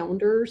it's the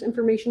founder's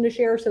information to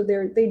share. So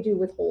they do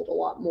withhold a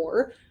lot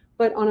more.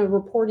 But on a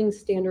reporting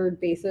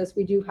standard basis,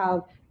 we do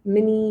have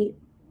many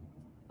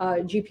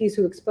GPs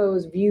who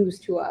expose views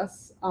to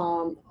us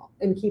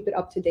and keep it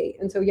up to date.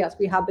 And so, yes,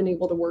 we have been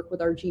able to work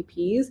with our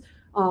GPs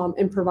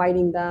in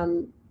providing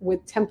them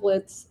with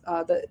templates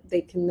that they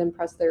can then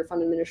press their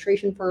fund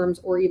administration firms,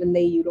 or even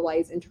they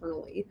utilize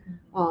internally,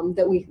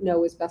 that we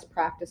know is best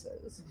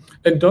practices.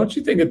 And don't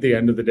you think at the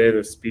end of the day,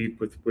 the speed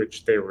with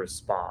which they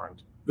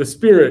respond, the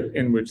spirit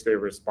in which they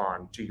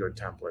respond to your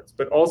templates,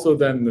 but also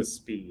then the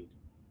speed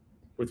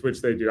with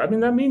which they do, I mean,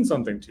 that means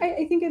something to you.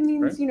 I think it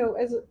means, right? You know,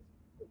 as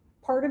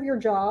part of your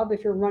job,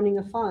 if you're running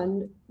a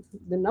fund,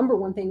 the number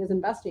one thing is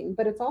investing,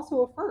 but it's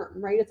also a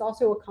firm, right? It's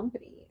also a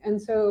company.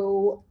 And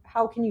so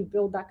how can you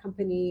build that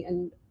company?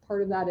 And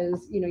part of that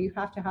is, you know, you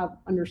have to have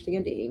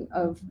understanding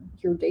of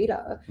your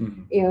data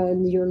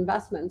and your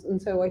investments.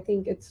 And so I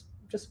think it's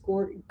just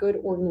good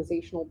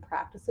organizational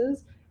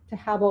practices to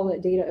have all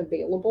that data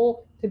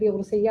available to be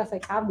able to say, yes, I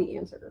have the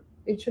answer.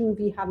 It shouldn't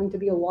be having to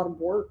be a lot of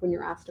work when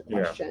you're asked a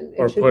question.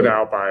 Or put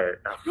out by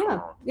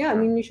I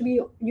mean,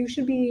 you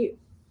should be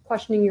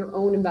questioning your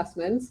own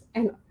investments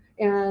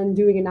and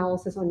doing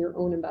analysis on your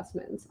own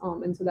investments.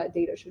 And so that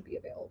data should be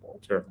available.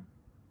 Sure.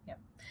 Yeah.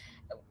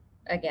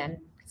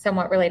 Again,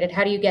 somewhat related,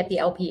 how do you get the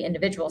LP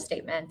individual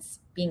statements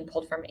being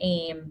pulled from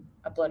AIM,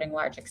 uploading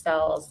large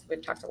Excels?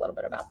 We've talked a little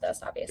bit about this,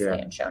 obviously,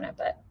 and shown it,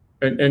 but.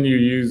 And you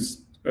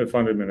use a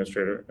fund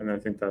administrator, and I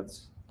think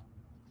that's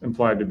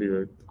implied to be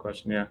the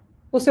question,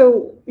 Well,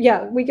 so,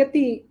 we get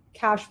the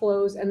cash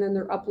flows, and then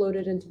they're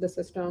uploaded into the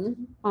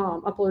system,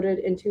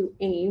 uploaded into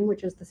AIM,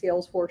 which is the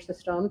Salesforce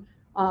system.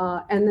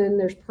 And then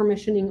there's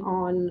permissioning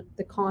on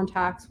the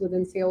contacts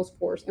within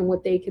Salesforce and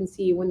what they can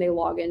see when they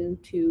log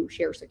into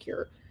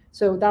ShareSecure.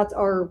 So that's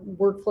our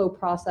workflow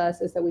process,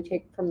 is that we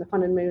take from the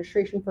fund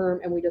administration firm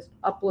and we just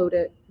upload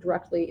it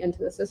directly into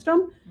the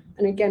system.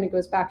 And again, it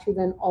goes back to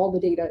then all the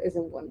data is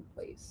in one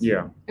place.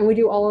 Yeah. And we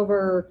do all of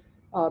our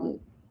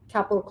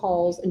capital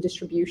calls and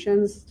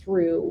distributions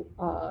through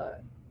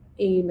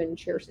AIM and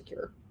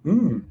ShareSecure.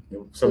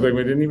 Something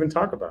we didn't even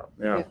talk about.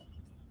 Yeah.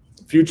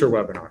 Future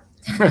webinar.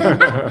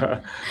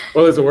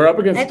 Well, listen, we're up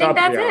against the top of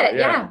the hour. I think that's it.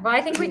 Yeah. Well,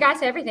 I think we got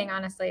to everything,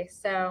 honestly.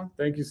 So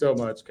thank you so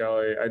much,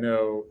 Kelly. I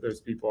know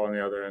there's people on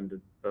the other end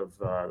of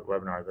the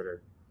webinar that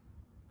are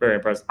very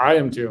impressed. I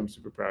am too. I'm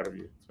super proud of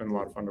you. It's been a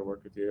lot of fun to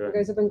work with you. You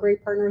guys have been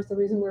great partners. The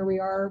reason where we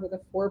are with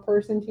a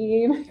 4-person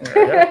team.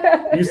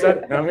 Yeah, you said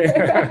it. I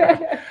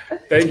mean,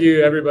 thank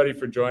you everybody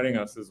for joining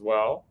us as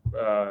well.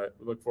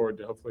 We look forward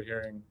to hopefully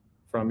hearing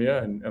from you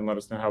and let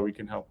us know how we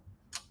can help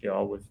you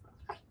all with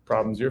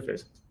problems you're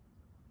facing.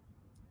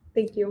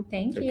 Thank you.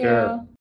 Thank Take you. care.